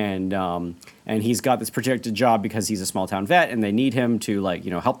 And he's got this protected job because he's a small town vet, and they need him to, like,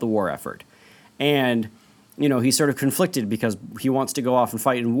 help the war effort. And he's sort of conflicted because he wants to go off and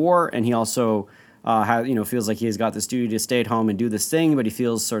fight in war, and he also feels like he's got this duty to stay at home and do this thing, but he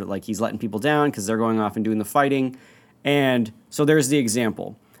feels sort of like he's letting people down because they're going off and doing the fighting. And so there's the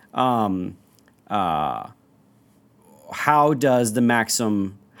example. How does the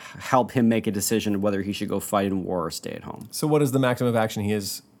maxim help him make a decision whether he should go fight in war or stay at home? So what is the maxim of action he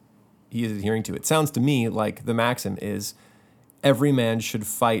is adhering to? It sounds to me like the maxim is every man should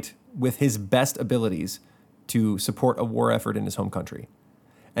fight with his best abilities to support a war effort in his home country.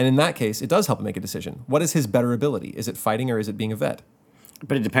 And in that case, it does help him make a decision. What is his better ability? Is it fighting or is it being a vet?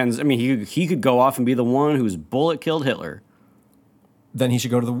 But it depends. I mean, he could go off and be the one whose bullet killed Hitler. Then he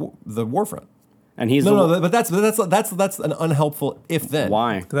should go to the war front. And he's but that's an unhelpful if then.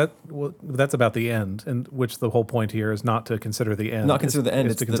 Why? That's about the end, and which the whole point here is not to consider the end. Not consider the end.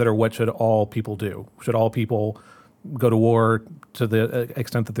 It's to consider what should all people do. Should all people go to war to the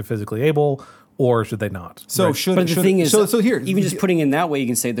extent that they're physically able, or should they not? So Right. should But the thing is, so here, even just putting in that way, you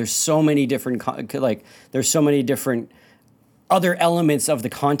can say there's so many different other elements of the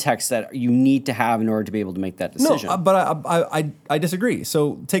context that you need to have in order to be able to make that decision. No, but I disagree.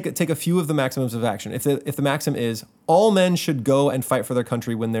 So take a few of the maxims of action. If the maxim is all men should go and fight for their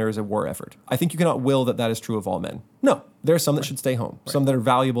country when there is a war effort, I think you cannot will that is true of all men. No, there are some that should stay home, some that are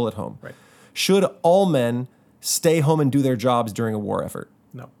valuable at home. Right. Should all men stay home and do their jobs during a war effort?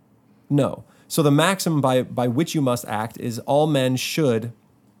 No. No. So the maxim by which you must act is all men should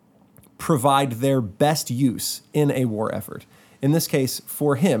provide their best use in a war effort. In this case,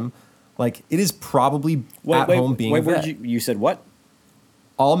 for him, like, it is probably home being a vet. You said what?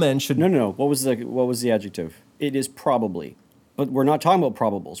 All men should... No. What was the adjective? It is probably. But we're not talking about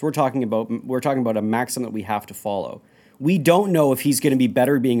probables. We're talking about a maxim that we have to follow. We don't know if he's going to be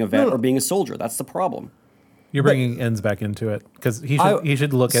better being a vet or being a soldier. That's the problem. You're bringing ends back into it because he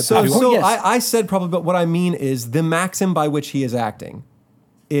should look at. I said probably, but what I mean is the maxim by which he is acting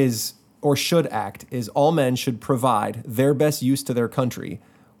is, or should act, is all men should provide their best use to their country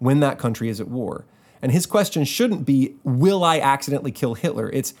when that country is at war. And his question shouldn't be, will I accidentally kill Hitler?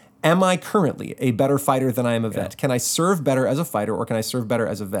 It's, am I currently a better fighter than I am a vet? Can I serve better as a fighter or can I serve better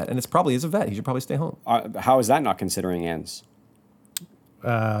as a vet? And it's probably as a vet. He should probably stay home. How is that not considering ends?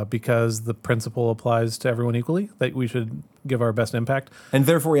 Because the principle applies to everyone equally, that we should give our best impact. And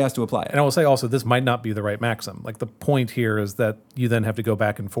therefore he has to apply it. And I will say also, this might not be the right maxim. Like, the point here is that you then have to go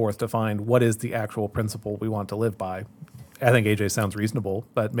back and forth to find what is the actual principle we want to live by. I think AJ sounds reasonable,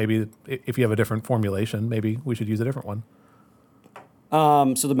 but maybe if you have a different formulation, maybe we should use a different one.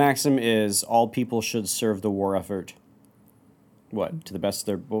 So the maxim is all people should serve the war effort. What, to the best of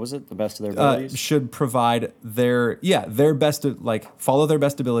their, what was it? The best of their abilities? Should provide their best, follow their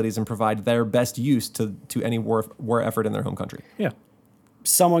best abilities and provide their best use to any war effort in their home country. Yeah.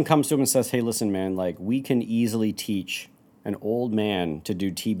 Someone comes to him and says, hey, listen, man, like, we can easily teach an old man to do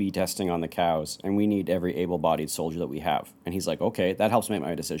TB testing on the cows, and we need every able-bodied soldier that we have. And he's like, okay, that helps make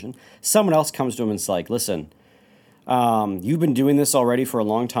my decision. Someone else comes to him and is like, listen, you've been doing this already for a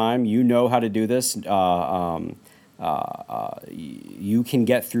long time. You know how to do this. You can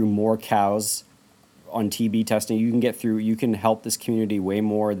get through more cows on TB testing. You can help this community way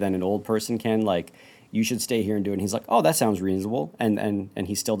more than an old person can. Like, you should stay here and do it. And he's like, oh, that sounds reasonable. And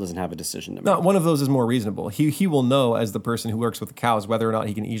he still doesn't have a decision to make. No, one of those is more reasonable. He will know, as the person who works with the cows, whether or not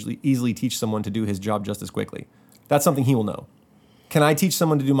he can easily teach someone to do his job just as quickly. That's something he will know. Can I teach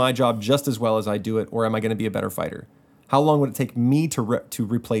someone to do my job just as well as I do it, or am I going to be a better fighter? How long would it take me to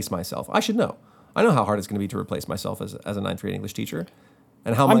replace myself? I should know. I know how hard it's going to be to replace myself as a 9th grade English teacher.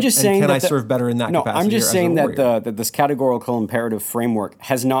 And how much? I'm just and saying can that I serve better in that no, capacity? I'm just as a saying that warrior? that this categorical imperative framework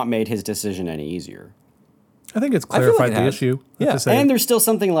has not made his decision any easier. I think it's I feel like clarified it the has. issue. Yeah. To say, And there's still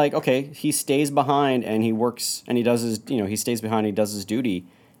something like, okay, he stays behind and he works and he does his, he stays behind and he does his duty.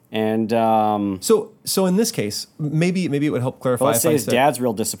 And So in this case, maybe it would help clarify. let's if say I his said- dad's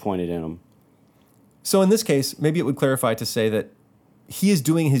real disappointed in him. So in this case, maybe it would clarify to say that he is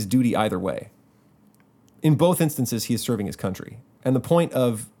doing his duty either way. In both instances, he is serving his country, and the point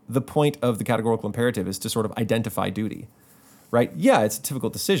of the categorical imperative is to sort of identify duty, right? Yeah, it's a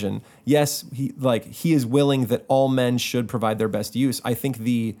difficult decision. Yes, he is willing that all men should provide their best use. I think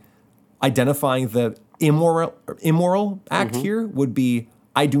the identifying the immoral act here would be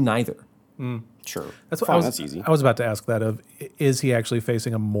I do neither. Sure. That's what Fine, I was. that's easy. I was about to ask that of is he actually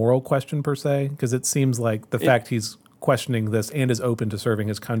facing a moral question per se? Because it seems like the fact he's questioning this and is open to serving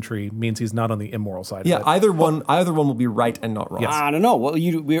his country means he's not on the immoral side. Yeah, of it. either one will be right and not wrong. I don't know. Well,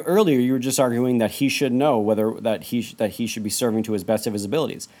 earlier you were just arguing that he should know whether that he should be serving to his best of his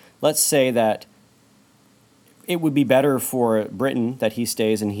abilities. Let's say that it would be better for Britain that he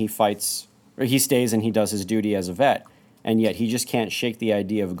stays and he fights, or he stays and he does his duty as a vet, and yet he just can't shake the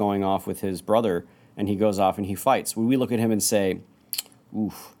idea of going off with his brother, and he goes off and he fights. Would we look at him and say,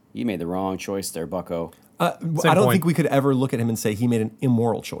 "Oof, you made the wrong choice there, Bucko"? I don't point. think we could ever look at him and say he made an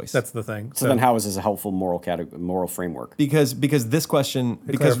immoral choice. That's the thing. So then, how is this a helpful moral framework? because this question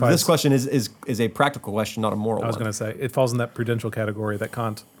clarifies. is a practical question, not a moral I was one. going to say it falls in that prudential category that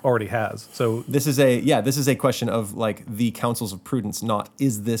Kant already has. So This is a question of like the counsels of prudence, not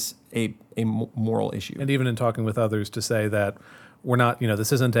is this a moral issue. and even in talking with others to say that we're not,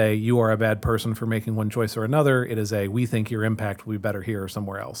 this isn't a you are a bad person for making one choice or another. It is a we think your impact will be better here or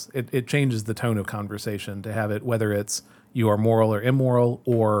somewhere else. It changes the tone of conversation to have it whether it's you are moral or immoral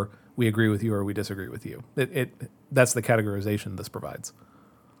or we agree with you or we disagree with you. That's the categorization this provides.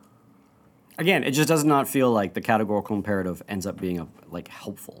 Again, it just does not feel like the categorical imperative ends up being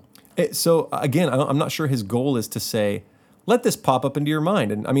helpful. So again, I'm not sure his goal is to say, let this pop up into your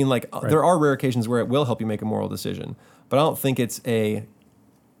mind. And I mean, there are rare occasions where it will help you make a moral decision, but I don't think it's a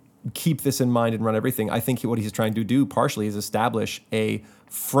keep this in mind and run everything. I think what he's trying to do partially is establish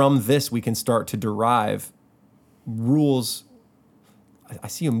from this we can start to derive rules. I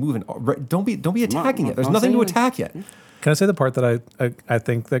see you moving. Don't be attacking it. There's I'm nothing to saying- attack yet. Can I say the part that I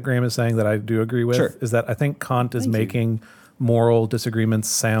think that Graham is saying that I do agree with Sure. is that I think Kant is making moral disagreements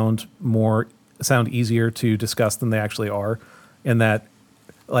sound easier to discuss than they actually are, in that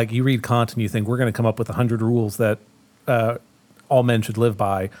like you read Kant and you think we're going to come up with 100 rules that all men should live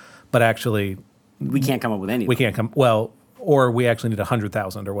by, but actually We can't come up with any. we can't come or we actually need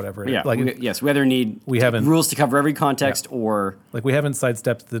 100,000 or whatever. Yeah. Like we either need we haven't- rules to cover every context or Like we haven't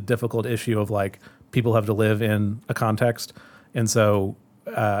sidestepped the difficult issue of like people have to live in a context, and so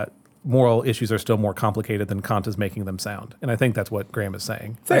moral issues are still more complicated than Kant is making them sound. And I think that's what Graham is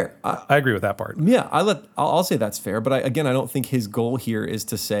saying. Fair. I agree with that part. Yeah, I'll say that's fair, but I don't think his goal here is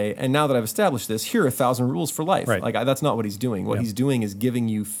to say, and now that I've established this, here are 1,000 rules for life. Right. That's not what he's doing. What he's doing is giving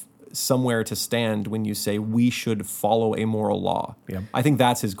you somewhere to stand when you say we should follow a moral law. Yeah. I think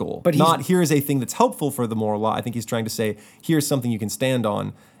that's his goal. But not here is a thing that's helpful for the moral law. I think he's trying to say here's something you can stand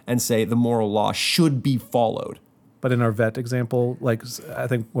on and say the moral law should be followed. But in our vet example, like I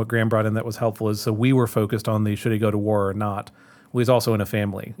think what Graham brought in that was helpful is so we were focused on the should he go to war or not. We was also in a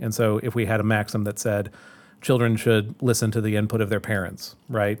family. And so if we had a maxim that said children should listen to the input of their parents,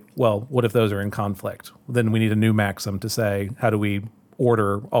 right? Well, what if those are in conflict? Then we need a new maxim to say how do we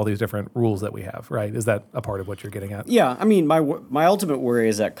order all these different rules that we have, right? Is that a part of what you're getting at? Yeah, I mean, my ultimate worry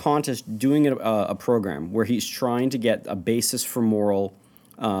is that Kant is doing a program where he's trying to get a basis for moral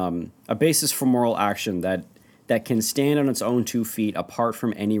action that can stand on its own 2 feet apart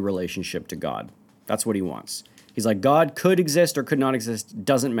from any relationship to God. That's what he wants. He's like, God could exist or could not exist,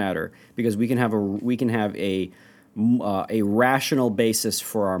 doesn't matter, because we can have a rational basis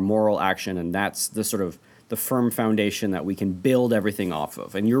for our moral action, and that's the sort of the firm foundation that we can build everything off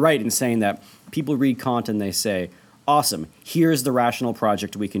of. And you're right in saying that people read Kant and they say, awesome, here's the rational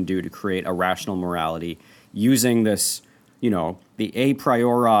project we can do to create a rational morality using this, the a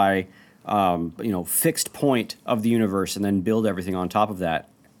priori, fixed point of the universe and then build everything on top of that.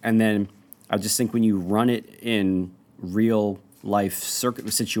 And then I just think when you run it in real life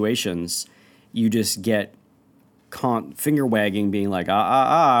situations, you just get Kant finger wagging, being like,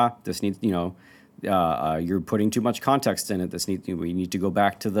 this needs, you're putting too much context in it. We need to go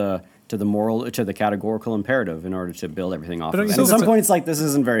back to the categorical imperative in order to build everything off But of it. don't And you at think some point, it's like this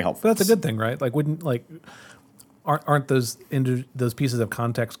isn't very helpful. But that's a good thing, right? Like aren't those those pieces of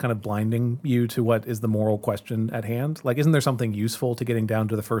context kind of blinding you to what is the moral question at hand? Like, isn't there something useful to getting down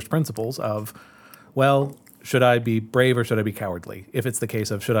to the first principles of, well, should I be brave or should I be cowardly? If it's the case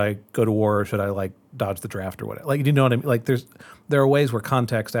of should I go to war or should I like dodge the draft or whatever? Like, you know what I mean? Like, there are ways where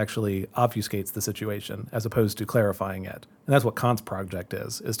context actually obfuscates the situation as opposed to clarifying it. And that's what Kant's project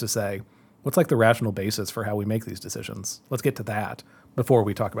is to say, what's like the rational basis for how we make these decisions? Let's get to that before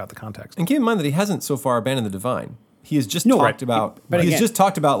we talk about the context. And keep in mind that he hasn't so far abandoned the divine. He has just Right. talked about. But He's again- just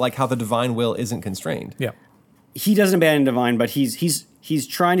talked about like how the divine will isn't constrained. Yeah. He doesn't abandon divine, but he's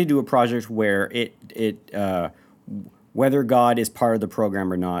trying to do a project where whether God is part of the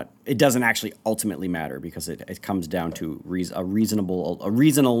program or not, it doesn't actually ultimately matter because it comes down to a reason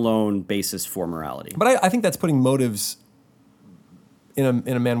alone basis for morality. But I think that's putting motives in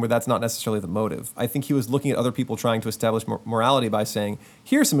a man where that's not necessarily the motive. I think he was looking at other people trying to establish morality by saying,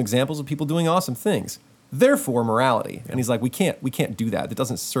 here are some examples of people doing awesome things. Therefore, morality. And he's like, we can't do that. That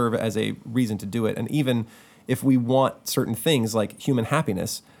doesn't serve as a reason to do it. And even if we want certain things like human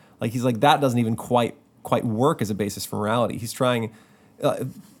happiness, like he's like, that doesn't even quite work as a basis for morality. He's trying,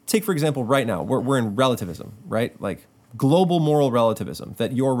 take for example, right now, we're in relativism, right? Like global moral relativism,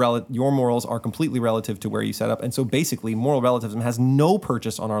 that your morals are completely relative to where you set up. And so basically moral relativism has no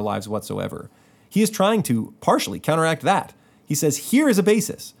purchase on our lives whatsoever. He is trying to partially counteract that. He says, here is a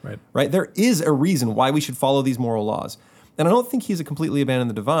basis, right? There is a reason why we should follow these moral laws. And I don't think he's a completely abandoned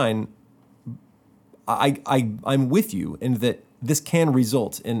the divine. I'm with you in that this can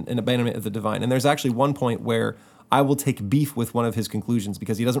result in an abandonment of the divine. And there's actually one point where I will take beef with one of his conclusions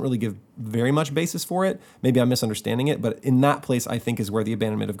because he doesn't really give very much basis for it. Maybe I'm misunderstanding it, but in that place, I think is where the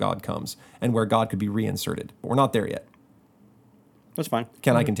abandonment of God comes and where God could be reinserted. But we're not there yet. That's fine.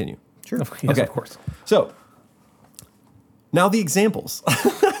 Can I continue? Sure. Yes, Okay. of course. So now the examples.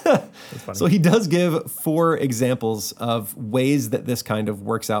 So he does give 4 examples of ways that this kind of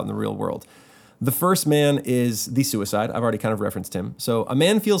works out in the real world. The first man is the suicide. I've already kind of referenced him. So a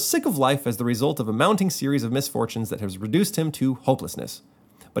man feels sick of life as the result of a mounting series of misfortunes that has reduced him to hopelessness.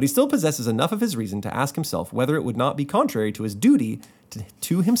 But he still possesses enough of his reason to ask himself whether it would not be contrary to his duty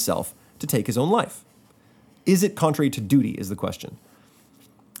to himself to take his own life. Is it contrary to duty is the question.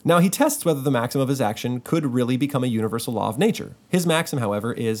 Now he tests whether the maxim of his action could really become a universal law of nature. His maxim,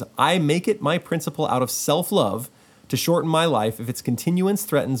 however, is, I make it my principle out of self-love to shorten my life if its continuance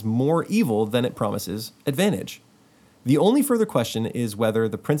threatens more evil than it promises advantage. The only further question is whether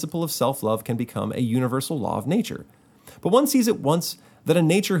the principle of self-love can become a universal law of nature. But one sees at once that a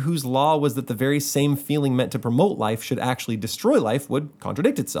nature whose law was that the very same feeling meant to promote life should actually destroy life would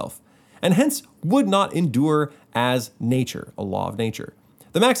contradict itself, and hence would not endure as nature, a law of nature.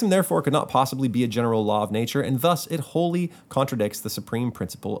 The maxim, therefore, could not possibly be a general law of nature, and thus it wholly contradicts the supreme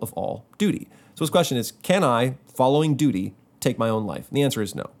principle of all duty. So his question is, can I, following duty, take my own life? And the answer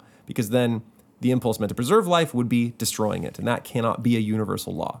is no, because then the impulse meant to preserve life would be destroying it, and that cannot be a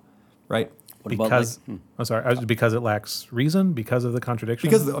universal law, right? What about, Because I'm sorry, because it lacks reason, because of the contradiction.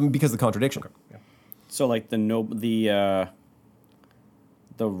 Because of the contradiction. so like the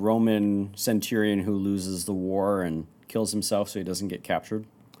Roman centurion who loses the war and kills himself so he doesn't get captured?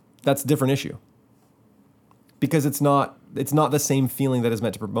 That's a different issue. Because it's not the same feeling that is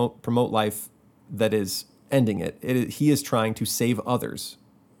meant to promote life that is ending it. He is trying to save others.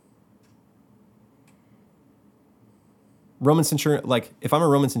 Roman centurion, like if I'm a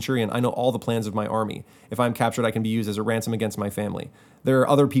Roman centurion, I know all the plans of my army. If I'm captured, I can be used as a ransom against my family. There are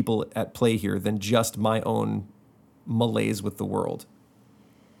other people at play here than just my own malaise with the world.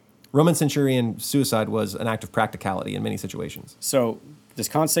 Roman centurion suicide was an act of practicality in many situations. So does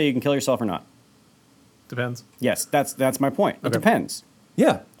Kant say you can kill yourself or not? Depends. Yes, that's my point. It depends.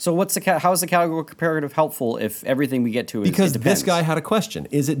 Yeah. So how is the categorical comparative helpful if everything we get to is Because it depends? this guy had a question.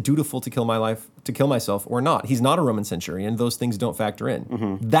 Is it dutiful to kill myself or not? He's not a Roman centurion. Those things don't factor in.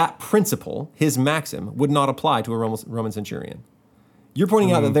 Mm-hmm. That principle, his maxim, would not apply to a Roman centurion. You're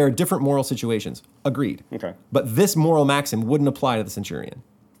pointing out that there are different moral situations. Agreed. Okay. But this moral maxim wouldn't apply to the centurion.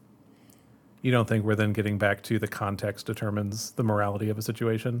 You don't think we're then getting back to the context determines the morality of a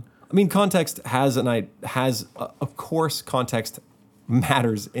situation? I mean, context of course, context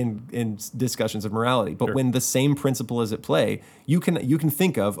matters in discussions of morality. But Sure. when the same principle is at play, you can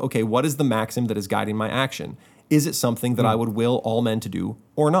think of, okay, what is the maxim that is guiding my action? Is it something that I would will all men to do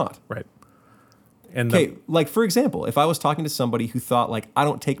or not? Right. And Okay, like for example, if I was talking to somebody who thought like, I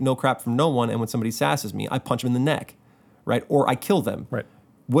don't take no crap from no one, and when somebody sasses me, I punch them in the neck, right? Or I kill them. Right.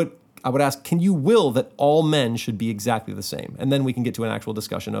 I would ask, can you will that all men should be exactly the same? And then we can get to an actual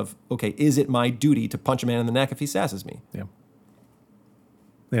discussion of, okay, is it my duty to punch a man in the neck if he sasses me? yeah.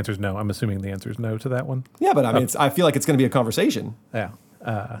 The answer is no. I'm assuming the answer is no to that one. Yeah, but I mean, I feel like it's going to be a conversation. Yeah.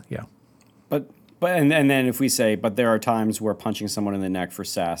 Yeah. But and then if we say, but there are times where punching someone in the neck for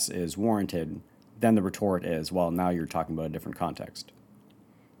sass is warranted, then the retort is, well, now you're talking about a different context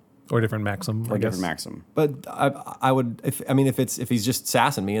Or a different maxim. or I a guess. different maxim. But I would, if he's just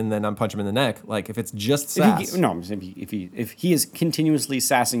sassing me and then I'm punching him in the neck, like if it's just sass. If he is continuously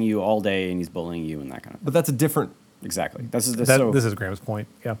sassing you all day and he's bullying you and that kind of. But that's a different, Exactly. This is This is Graham's point.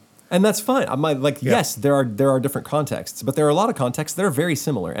 Yeah. and that's fine. Yes, there are different contexts, but there are a lot of contexts that are very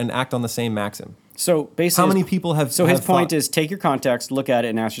similar and act on the same maxim. So basically, How many people have? So his have point thought- is, take your context, look at it,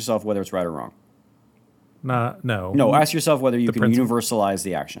 and ask yourself whether it's right or wrong. No. No, ask yourself whether you can principle. universalize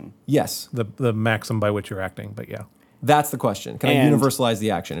the action. yes, The maxim by which you're acting, but yeah. that's the question. Can I And- universalize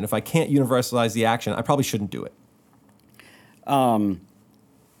the action? And if I can't universalize the action, I probably shouldn't do it.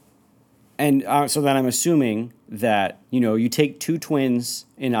 And so then I'm assuming that, you take two twins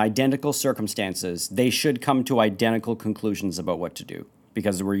in identical circumstances, they should come to identical conclusions about what to do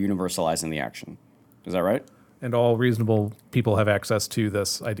because we're universalizing the action. Is that right? And all reasonable people have access to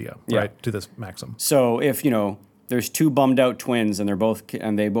this idea, Yeah. right? To this maxim. So if, there's two bummed out twins and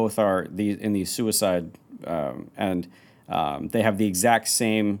they both are in the suicide and they have the exact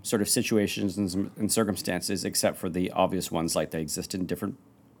same sort of situations and circumstances except for the obvious ones, like they exist in different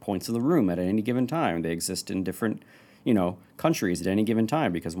points of the room at any given time. They exist in different, countries at any given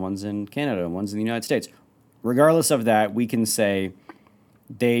time because one's in Canada and one's in the United States. Regardless of that, we can say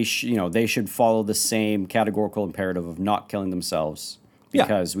they should follow the same categorical imperative of not killing themselves Yeah.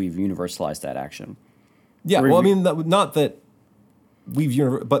 because we've universalized that action. Yeah, Or well, I if mean, not that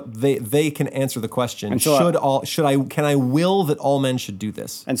but they can answer the question. And so Can I will that all men should do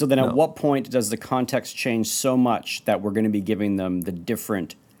this? And so then at what point does the context change so much that we're going to be giving them the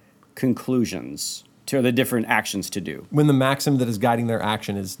different conclusions to the different actions to do? When the maxim that is guiding their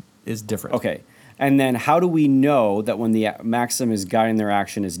action is different. Okay. And then how do we know that when the maxim is guiding their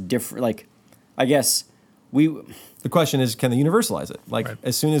action is different? Like, I guess The question is, can they universalize it? Like, Right.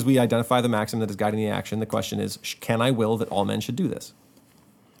 as soon as we identify the maxim that is guiding the action, the question is, can I will that all men should do this?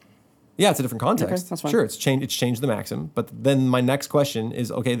 Yeah, it's a different context. Okay, that's fine. Sure, it's changed the maxim. But then my next question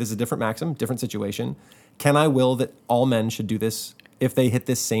is, okay, this is a different maxim, different situation. Can I will that all men should do this if they hit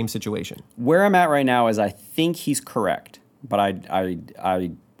this same situation? where I'm at right now is I think he's correct, but I'm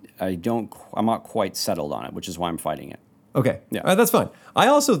not quite settled on it, which is why I'm fighting it. Okay. Yeah. All right, that's fine. I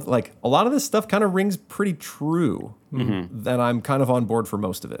also, like, a lot of this stuff kind of rings pretty true, that I'm kind of on board for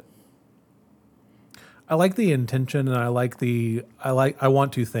most of it. I like the intention, and I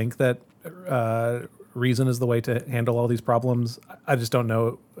want to think that reason is the way to handle all these problems. I just don't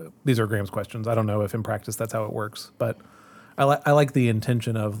know. These are Graham's questions. I don't know if in practice that's how it works, but I like the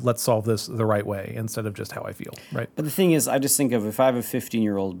intention of let's solve this the right way instead of just how I feel. Right. But the thing is, I just think of if I have a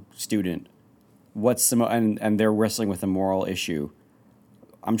 15-year-old student, and they're wrestling with a moral issue,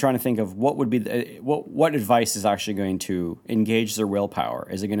 I'm trying to think of what would be what advice is actually going to engage their willpower.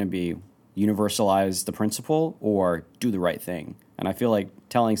 Is it going to be universalize the principle or do the right thing? And I feel like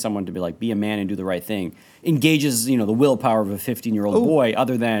telling someone to be a man and do the right thing engages, the willpower of a 15-year-old boy,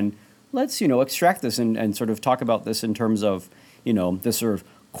 other than let's, extract this and sort of talk about this in terms of, this sort of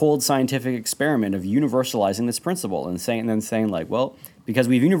cold scientific experiment of universalizing this principle and saying like, well, because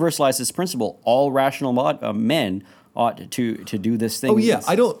we've universalized this principle, all rational men ought to do this thing. Oh yeah,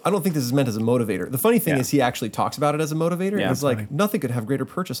 I don't think this is meant as a motivator. The funny thing Yeah. is he actually talks about it as a motivator. Yeah, He's that's like, funny. nothing could have greater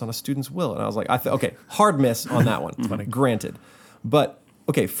purchase on a student's will. And I was like, okay, hard miss on that one. Granted. But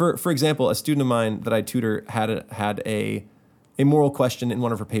okay, for example, a student of mine that I tutor had a moral question in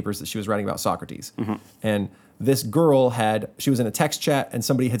one of her papers that she was writing about Socrates. And this girl she was in a text chat and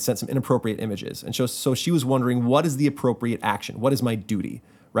somebody had sent some inappropriate images. And so she was wondering, what is the appropriate action? What is my duty,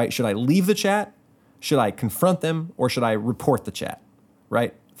 right? Should I leave the chat? Should I confront them, or should I report the chat,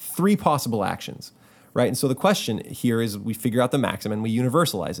 right? 3 possible actions, right? And so the question here is we figure out the maxim and we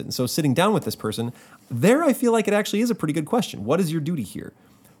universalize it. And so sitting down with this person, I feel like it actually is a pretty good question. What is your duty here?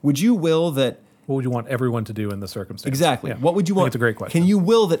 Would you will that... What would you want everyone to do in this circumstance? Exactly. Yeah. What would you I think want? It's a great question. Can you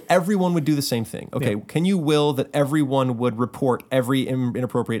will that everyone would do the same thing? Okay. Yeah. Can you will that everyone would report every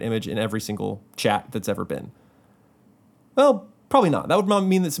inappropriate image in every single chat that's ever been? Well, probably not. That would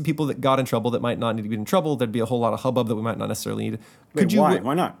mean that some people that got in trouble that might not need to be in trouble, there'd be a whole lot of hubbub that we might not necessarily need. Why?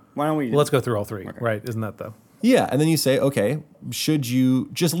 Why not? Why don't we? Well, let's go through all 3. Right? Isn't that the? Yeah, and then you say, okay, should you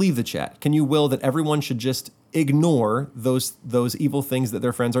just leave the chat? Can you will that everyone should just ignore those evil things that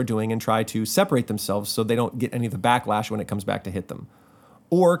their friends are doing and try to separate themselves so they don't get any of the backlash when it comes back to hit them?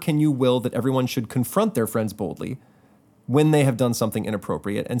 Or can you will that everyone should confront their friends boldly when they have done something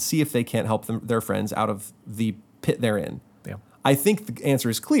inappropriate and see if they can't help their friends out of the pit they're in? Yeah. I think the answer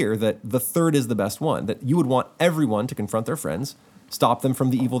is clear that the third is the best one, that you would want everyone to confront their friends, stop them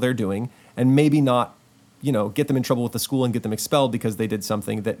from the evil they're doing, and maybe not, get them in trouble with the school and get them expelled because they did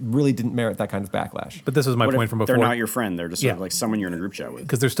something that really didn't merit that kind of backlash. But this is my What point if from before. they're not your friend? They're just sort of Yeah. like someone you're in a group chat with.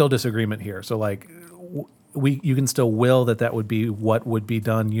 Because there's still disagreement here. So like you can still will that would be what would be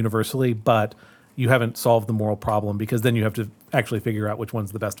done universally, but you haven't solved the moral problem, because then you have to actually figure out which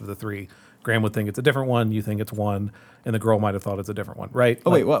one's the best of the three. Graham would think it's a different one, you think it's one, and the girl might have thought it's a different one, right?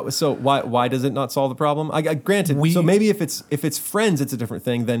 Oh wait, what? So why does it not solve the problem? Granted, so maybe if it's friends, it's a different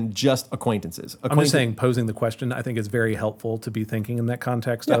thing than just acquaintances. I'm just saying, posing the question, I think is very helpful to be thinking in that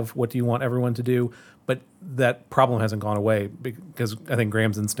context of what do you want everyone to do, but that problem hasn't gone away, because I think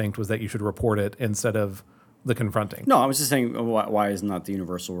Graham's instinct was that you should report it instead of the confronting. No, I was just saying, why is not the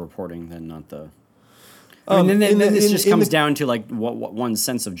universal reporting then not the... I mean, then this just comes down to like what one's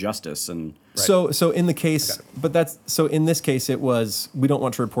sense of justice and. Right. So in the case, in this case, it was we don't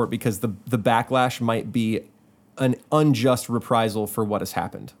want to report because the backlash might be an unjust reprisal for what has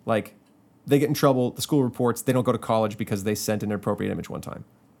happened. Like they get in trouble, the school reports, they don't go to college because they sent an inappropriate image one time,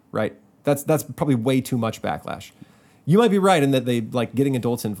 right? That's probably way too much backlash. You might be right in that they like getting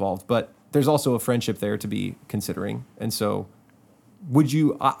adults involved, but there's also a friendship there to be considering, and so.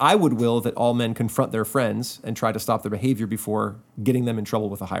 I would will that all men confront their friends and try to stop their behavior before getting them in trouble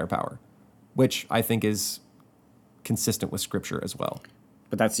with a higher power, which I think is consistent with Scripture as well.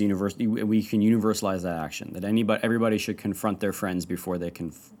 But that's the we can universalize that action, that everybody should confront their friends before they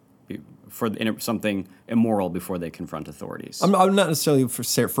can, something immoral before they confront authorities. I'm not necessarily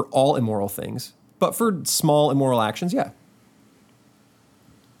for all immoral things, but for small immoral actions, yeah.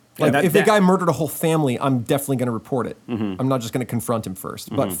 Like if the guy murdered a whole family, I'm definitely going to report it. Mm-hmm. I'm not just going to confront him first.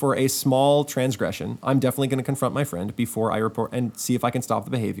 Mm-hmm. But for a small transgression, I'm definitely going to confront my friend before I report and see if I can stop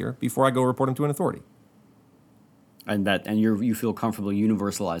the behavior before I go report him to an authority. And you feel comfortable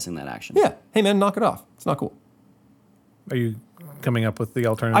universalizing that action. Yeah. Hey man, knock it off. It's not cool. Are you coming up with the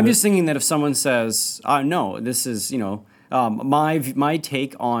alternative? I'm just thinking that if someone says, no, this is, my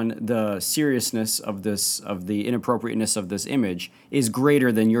take on the seriousness of the inappropriateness of this image is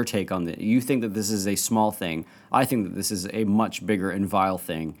greater than your take on it. You think that this is a small thing. I think that this is a much bigger and vile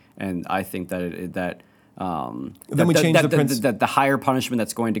thing, and I think that that the higher punishment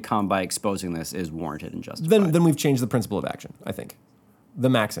that's going to come by exposing this is warranted and justified. Then we've changed the principle of action. I think the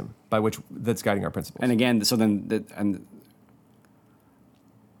maxim by which that's guiding our principles. And again, so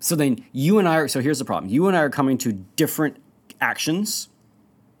then you and I are, so here's the problem. You and I are coming to different actions,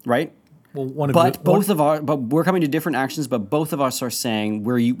 right? Well, but we're coming to different actions, but both of us are saying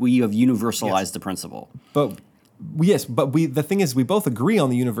we have universalized the principle. But the thing is we both agree on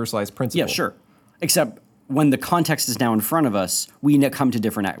the universalized principle. Yeah, sure. Except when the context is now in front of us, we come to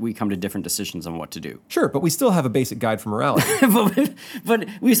different decisions on what to do. Sure, but we still have a basic guide for morality. but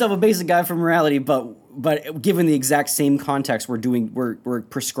we still have a basic guide for morality, but given the exact same context, we're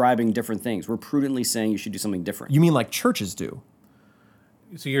prescribing different things. We're prudently saying you should do something different. You mean like churches do?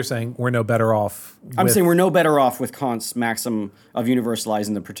 So you're saying we're no better off? I'm saying we're no better off with Kant's maxim of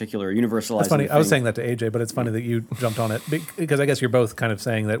universalizing the particular, universalizing. That's funny. The I was saying that to AJ, but it's funny that you jumped on it because I guess you're both kind of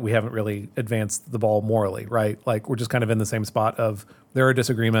saying that we haven't really advanced the ball morally, right? Like we're just kind of in the same spot of there are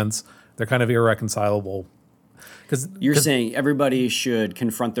disagreements, they're kind of irreconcilable. You're saying everybody should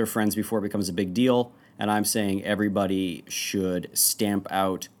confront their friends before it becomes a big deal, and I'm saying everybody should stamp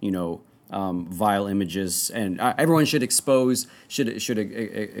out, vile images, and everyone should expose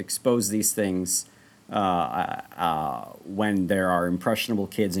these things when there are impressionable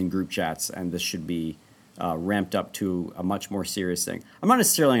kids in group chats, and this should be ramped up to a much more serious thing. I'm not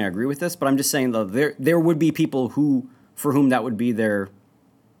necessarily going to agree with this, but I'm just saying that there would be people for whom that would be their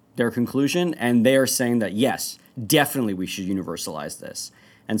conclusion, and they are saying that yes, definitely we should universalize this.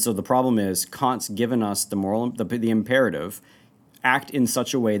 And so the problem is Kant's given us the imperative. Act in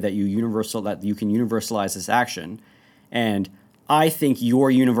such a way that you can universalize this action, and I think your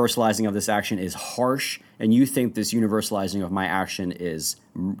universalizing of this action is harsh, and you think this universalizing of my action is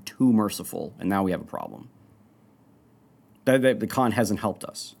too merciful, and now we have a problem. The Kant hasn't helped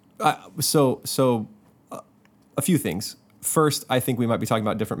us. So a few things. First, I think we might be talking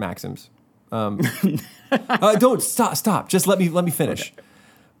about different maxims. Don't stop. Just let me finish. Okay.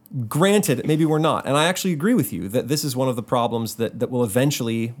 Granted, maybe we're not, and I actually agree with you that this is one of the problems that will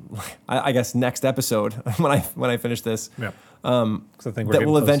eventually, I guess, next episode when I finish this, that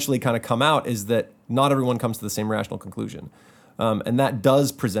will eventually kind of come out is that not everyone comes to the same rational conclusion, and that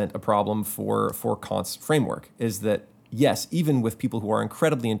does present a problem for Kant's framework. Is that yes, even with people who are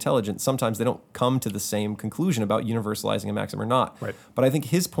incredibly intelligent, sometimes they don't come to the same conclusion about universalizing a maxim or not. Right. But I think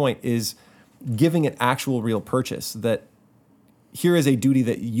his point is giving it actual real purchase that. here is a duty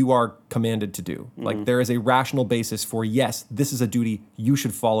that you are commanded to do. Like there is a rational basis for, yes, this is a duty, you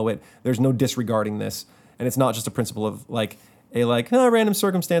should follow it. There's no disregarding this. And it's not just a principle of like a random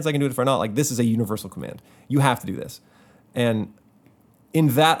circumstance, I can do it if or not. Like this is a universal command. You have to do this. And in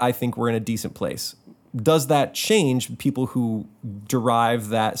that, I think we're in a decent place. Does that change people who derive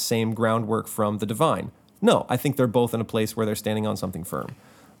that same groundwork from the divine? No, I think they're both in a place where they're standing on something firm.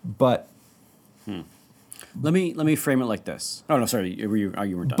 But Let me frame it like this. Oh no, sorry, you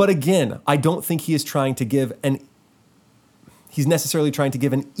were done. But again, I don't think he is trying to give he's necessarily trying to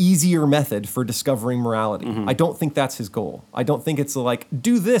give an easier method for discovering morality. I don't think that's his goal. I don't think it's like,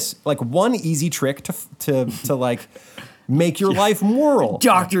 do this, like one easy trick to like make your life moral.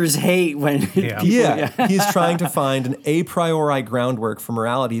 Doctors hate when He's trying to find an a priori groundwork for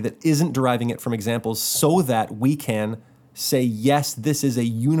morality that isn't deriving it from examples so that we can say, yes, this is a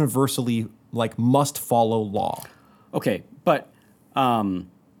universally like must follow law. Okay, but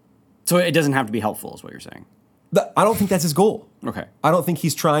so it doesn't have to be helpful, is what you're saying. I don't think that's his goal. Okay. I don't think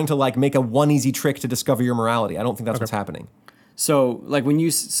he's trying to like make a one easy trick to discover your morality. I don't think that's what's happening. So like when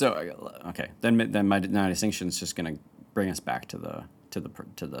you then my distinction is just going to bring us back to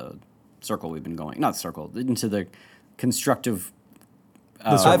the circle we've been going, not circle, into the constructive.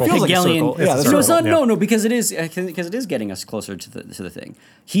 The circle. It feels like a Hegelian. circle. Yeah, the No, it's circle. not. No, because it is getting us closer to the thing.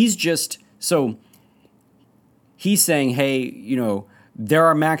 He's just so. He's saying, hey, there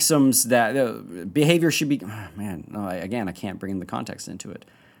are maxims that behavior should be. Oh, man, no, I can't bring the context into it.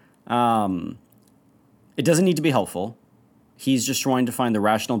 It doesn't need to be helpful. He's just trying to find the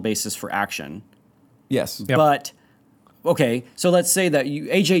rational basis for action. Yes. Yep. But okay, so let's say that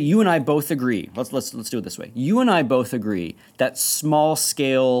AJ, you and I both agree. Let's do it this way. You and I both agree that small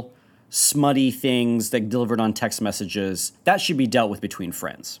scale, smutty things that delivered on text messages that should be dealt with between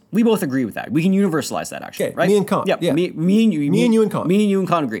friends. We both agree with that. We can universalize that actually, Okay, right? me and Kant, Yep, yeah. me and you. Me and you and Kant. Me and you and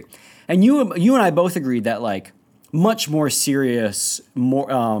Kant agree. And you and I both agreed that like much more serious, more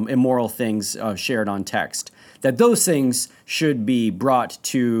immoral things shared on text, that those things should be brought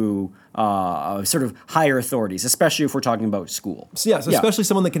to sort of higher authorities, especially if we're talking about school. So yes, especially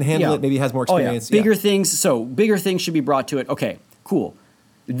someone that can handle it, maybe has more experience. Oh, yeah. Bigger things should be brought to it. Okay, cool.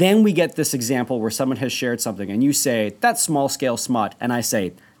 Then we get this example where someone has shared something and you say, that's small scale smut. And I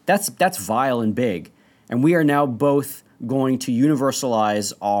say, that's vile and big. And we are now both going to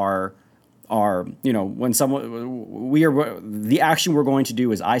universalize our when someone, the action we're going to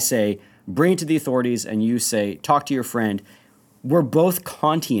do is I say, bring it to the authorities, and you say, talk to your friend. We're both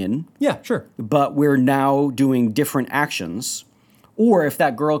Kantian. Yeah, sure. But we're now doing different actions. Or if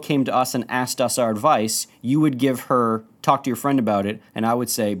that girl came to us and asked us our advice, you would give her, talk to your friend about it, and I would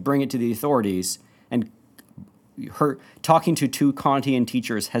say, bring it to the authorities. And her talking to two Kantian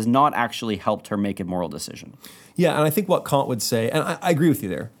teachers has not actually helped her make a moral decision. Yeah, and I think what Kant would say, and I agree with you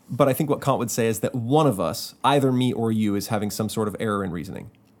there, but I think what Kant would say is that one of us, either me or you, is having some sort of error in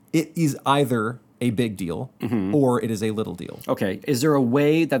reasoning. It is either a big deal or it is a little deal. Okay, is there a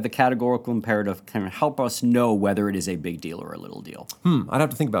way that the categorical imperative can help us know whether it is a big deal or a little deal? I'd have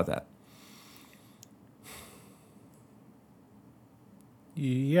to think about that.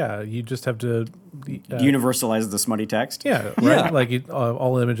 Yeah, you just have to Universalize the smutty text? Yeah, right. Yeah. Like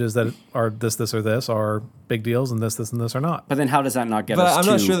all images that are this, or this are big deals, and this, and this are not. But then how does that not get But us I'm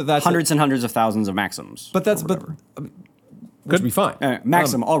to not sure that that's hundreds and hundreds of thousands of maxims? But that's, or whatever? which would be fine.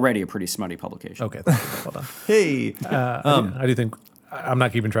 Maxim, already a pretty smutty publication. Okay, well done. Hey, I do think I'm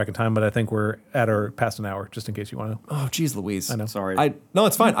not keeping track of time, but I think we're at or past an hour. Just in case you want to know. oh, geez, Louise. I know. Sorry. No,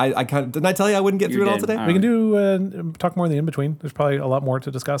 it's fine. I kind of didn't I tell you I wouldn't get You through it all did. today? All We can do talk more in the in between. There's probably a lot more to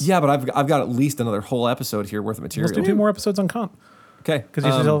discuss. Yeah, but I've got at least another whole episode here worth of material. Let's do 2 more episodes on Kant Okay, because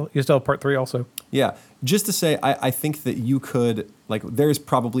you still have part 3 also. yeah, just to say, I think that you could like. There's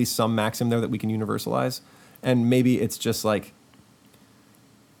probably some maxim there that we can universalize, and maybe it's just like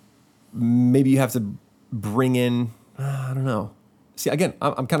maybe you have to bring in. I don't know. See, again,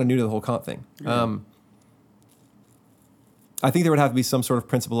 I'm kind of new to the whole Kant thing. I think there would have to be some sort of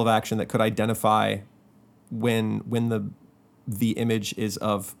principle of action that could identify when the image is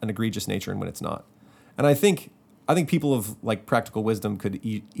of an egregious nature and when it's not. And I think people of like practical wisdom could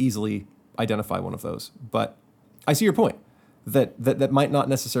easily identify one of those. But I see your point that might not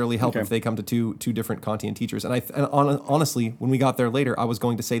necessarily help Okay. if they come to two different Kantian teachers. And honestly, when we got there later, I was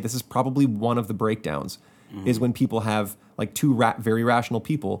going to say this is probably one of the breakdowns is when people have like two very rational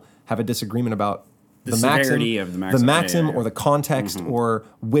people have a disagreement about The severity of the maxim. maxim Yeah, yeah. or the context or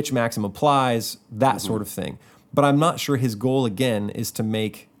which maxim applies, that sort of thing. But I'm not sure his goal again is to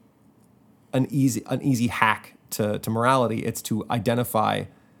make an easy hack to morality. It's to identify,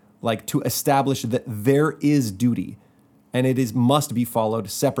 like to establish that there is duty and it must be followed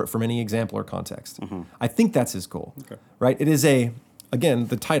separate from any example or context. I think that's his goal, right? It is again,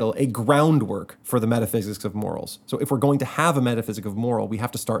 the title, a groundwork for the metaphysics of morals. So if we're going to have a metaphysic of moral, we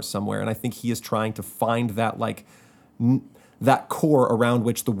have to start somewhere, and I think he is trying to find that that core around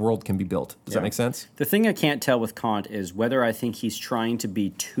which the world can be built. Does that make sense? The thing I can't tell with Kant is whether I think he's trying to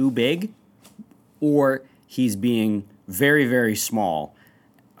be too big or he's being very, very small.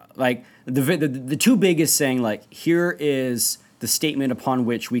 Like, the too big is saying, like, here is the statement upon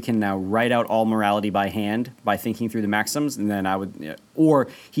which we can now write out all morality by hand by thinking through the maxims, and then or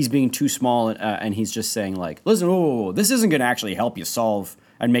he's being too small and he's just saying, like, listen, this isn't going to actually help you solve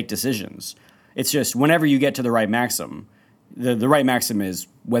and make decisions. It's just whenever you get to the right maxim, the right maxim is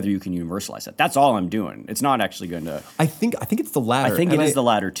whether you can universalize it. That's all I'm doing. It's not actually going to... I think it's the latter. I think it is the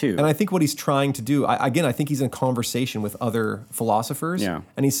latter, too. And I think what he's trying to do, I think he's in conversation with other philosophers. Yeah.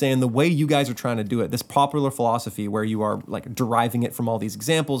 And he's saying the way you guys are trying to do it, this popular philosophy where you are like deriving it from all these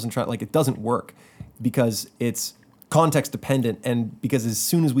examples and it doesn't work because it's context dependent, and because as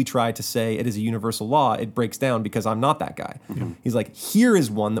soon as we try to say it is a universal law, it breaks down because I'm not that guy. He's like, here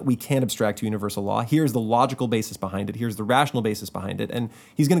is one that we can abstract to universal law. Here's the logical basis behind it. Here's the rational basis behind it. And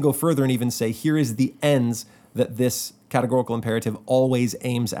he's going to go further and even say, here is the ends that this categorical imperative always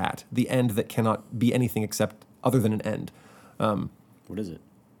aims at, the end that cannot be anything except other than an end. What is it?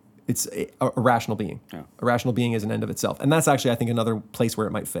 It's a rational being. Yeah. A rational being is an end of itself. And that's actually, I think, another place where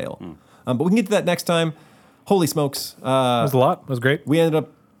it might fail. But we can get to that next time. Holy smokes. That was a lot. It was great. We ended up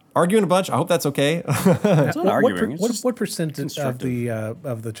arguing a bunch. I hope that's okay. It's not arguing. What percentage of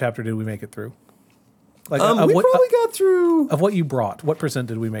the chapter did we make it through? Like, we probably got through... Of what you brought, what percent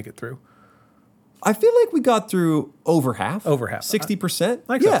did we make it through? I feel like we got through over half. Over half. 60%.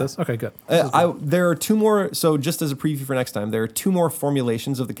 I accept this. Okay, good. There are two more, so just as a preview for next time, there are two more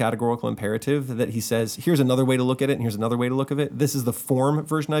formulations of the categorical imperative that he says, here's another way to look at it, and here's another way to look at it. This is the form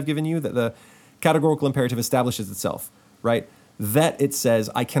version I've given you, that the categorical imperative establishes itself, right? That it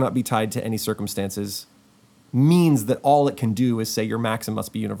says, I cannot be tied to any circumstances, means that all it can do is say your maxim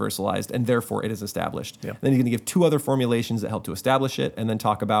must be universalized, and therefore it is established. Yeah. Then he's going to give two other formulations that help to establish it, and then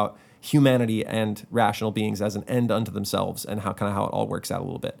talk about humanity and rational beings as an end unto themselves, and how it all works out a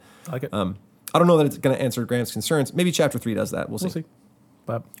little bit. I like it. I don't know that it's going to answer Graham's concerns. Maybe chapter 3 does that. We'll see.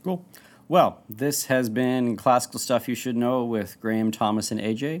 Bob. Cool. Well, this has been Classical Stuff You Should Know with Graham, Thomas, and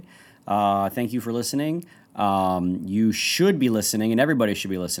AJ. Thank you for listening. You should be listening, and everybody should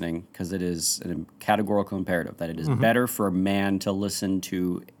be listening, because it is a categorical imperative that it is better for a man to listen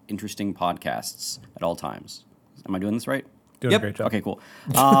to interesting podcasts at all times. Am I doing this right? Doing a great job. Okay, cool.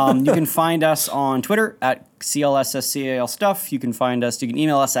 You can find us on Twitter at CLSSCAL Stuff. You can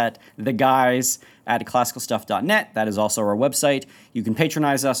email us at theguys@classicalstuff.net. That is also our website. You can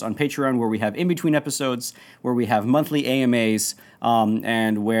patronize us on Patreon, where we have in-between episodes, where we have monthly AMAs,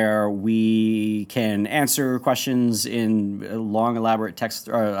 and where we can answer questions in long, elaborate text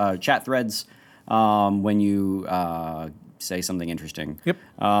chat threads when you say something interesting. Yep.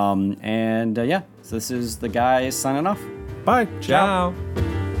 So this is the guys signing off. Bye. Ciao.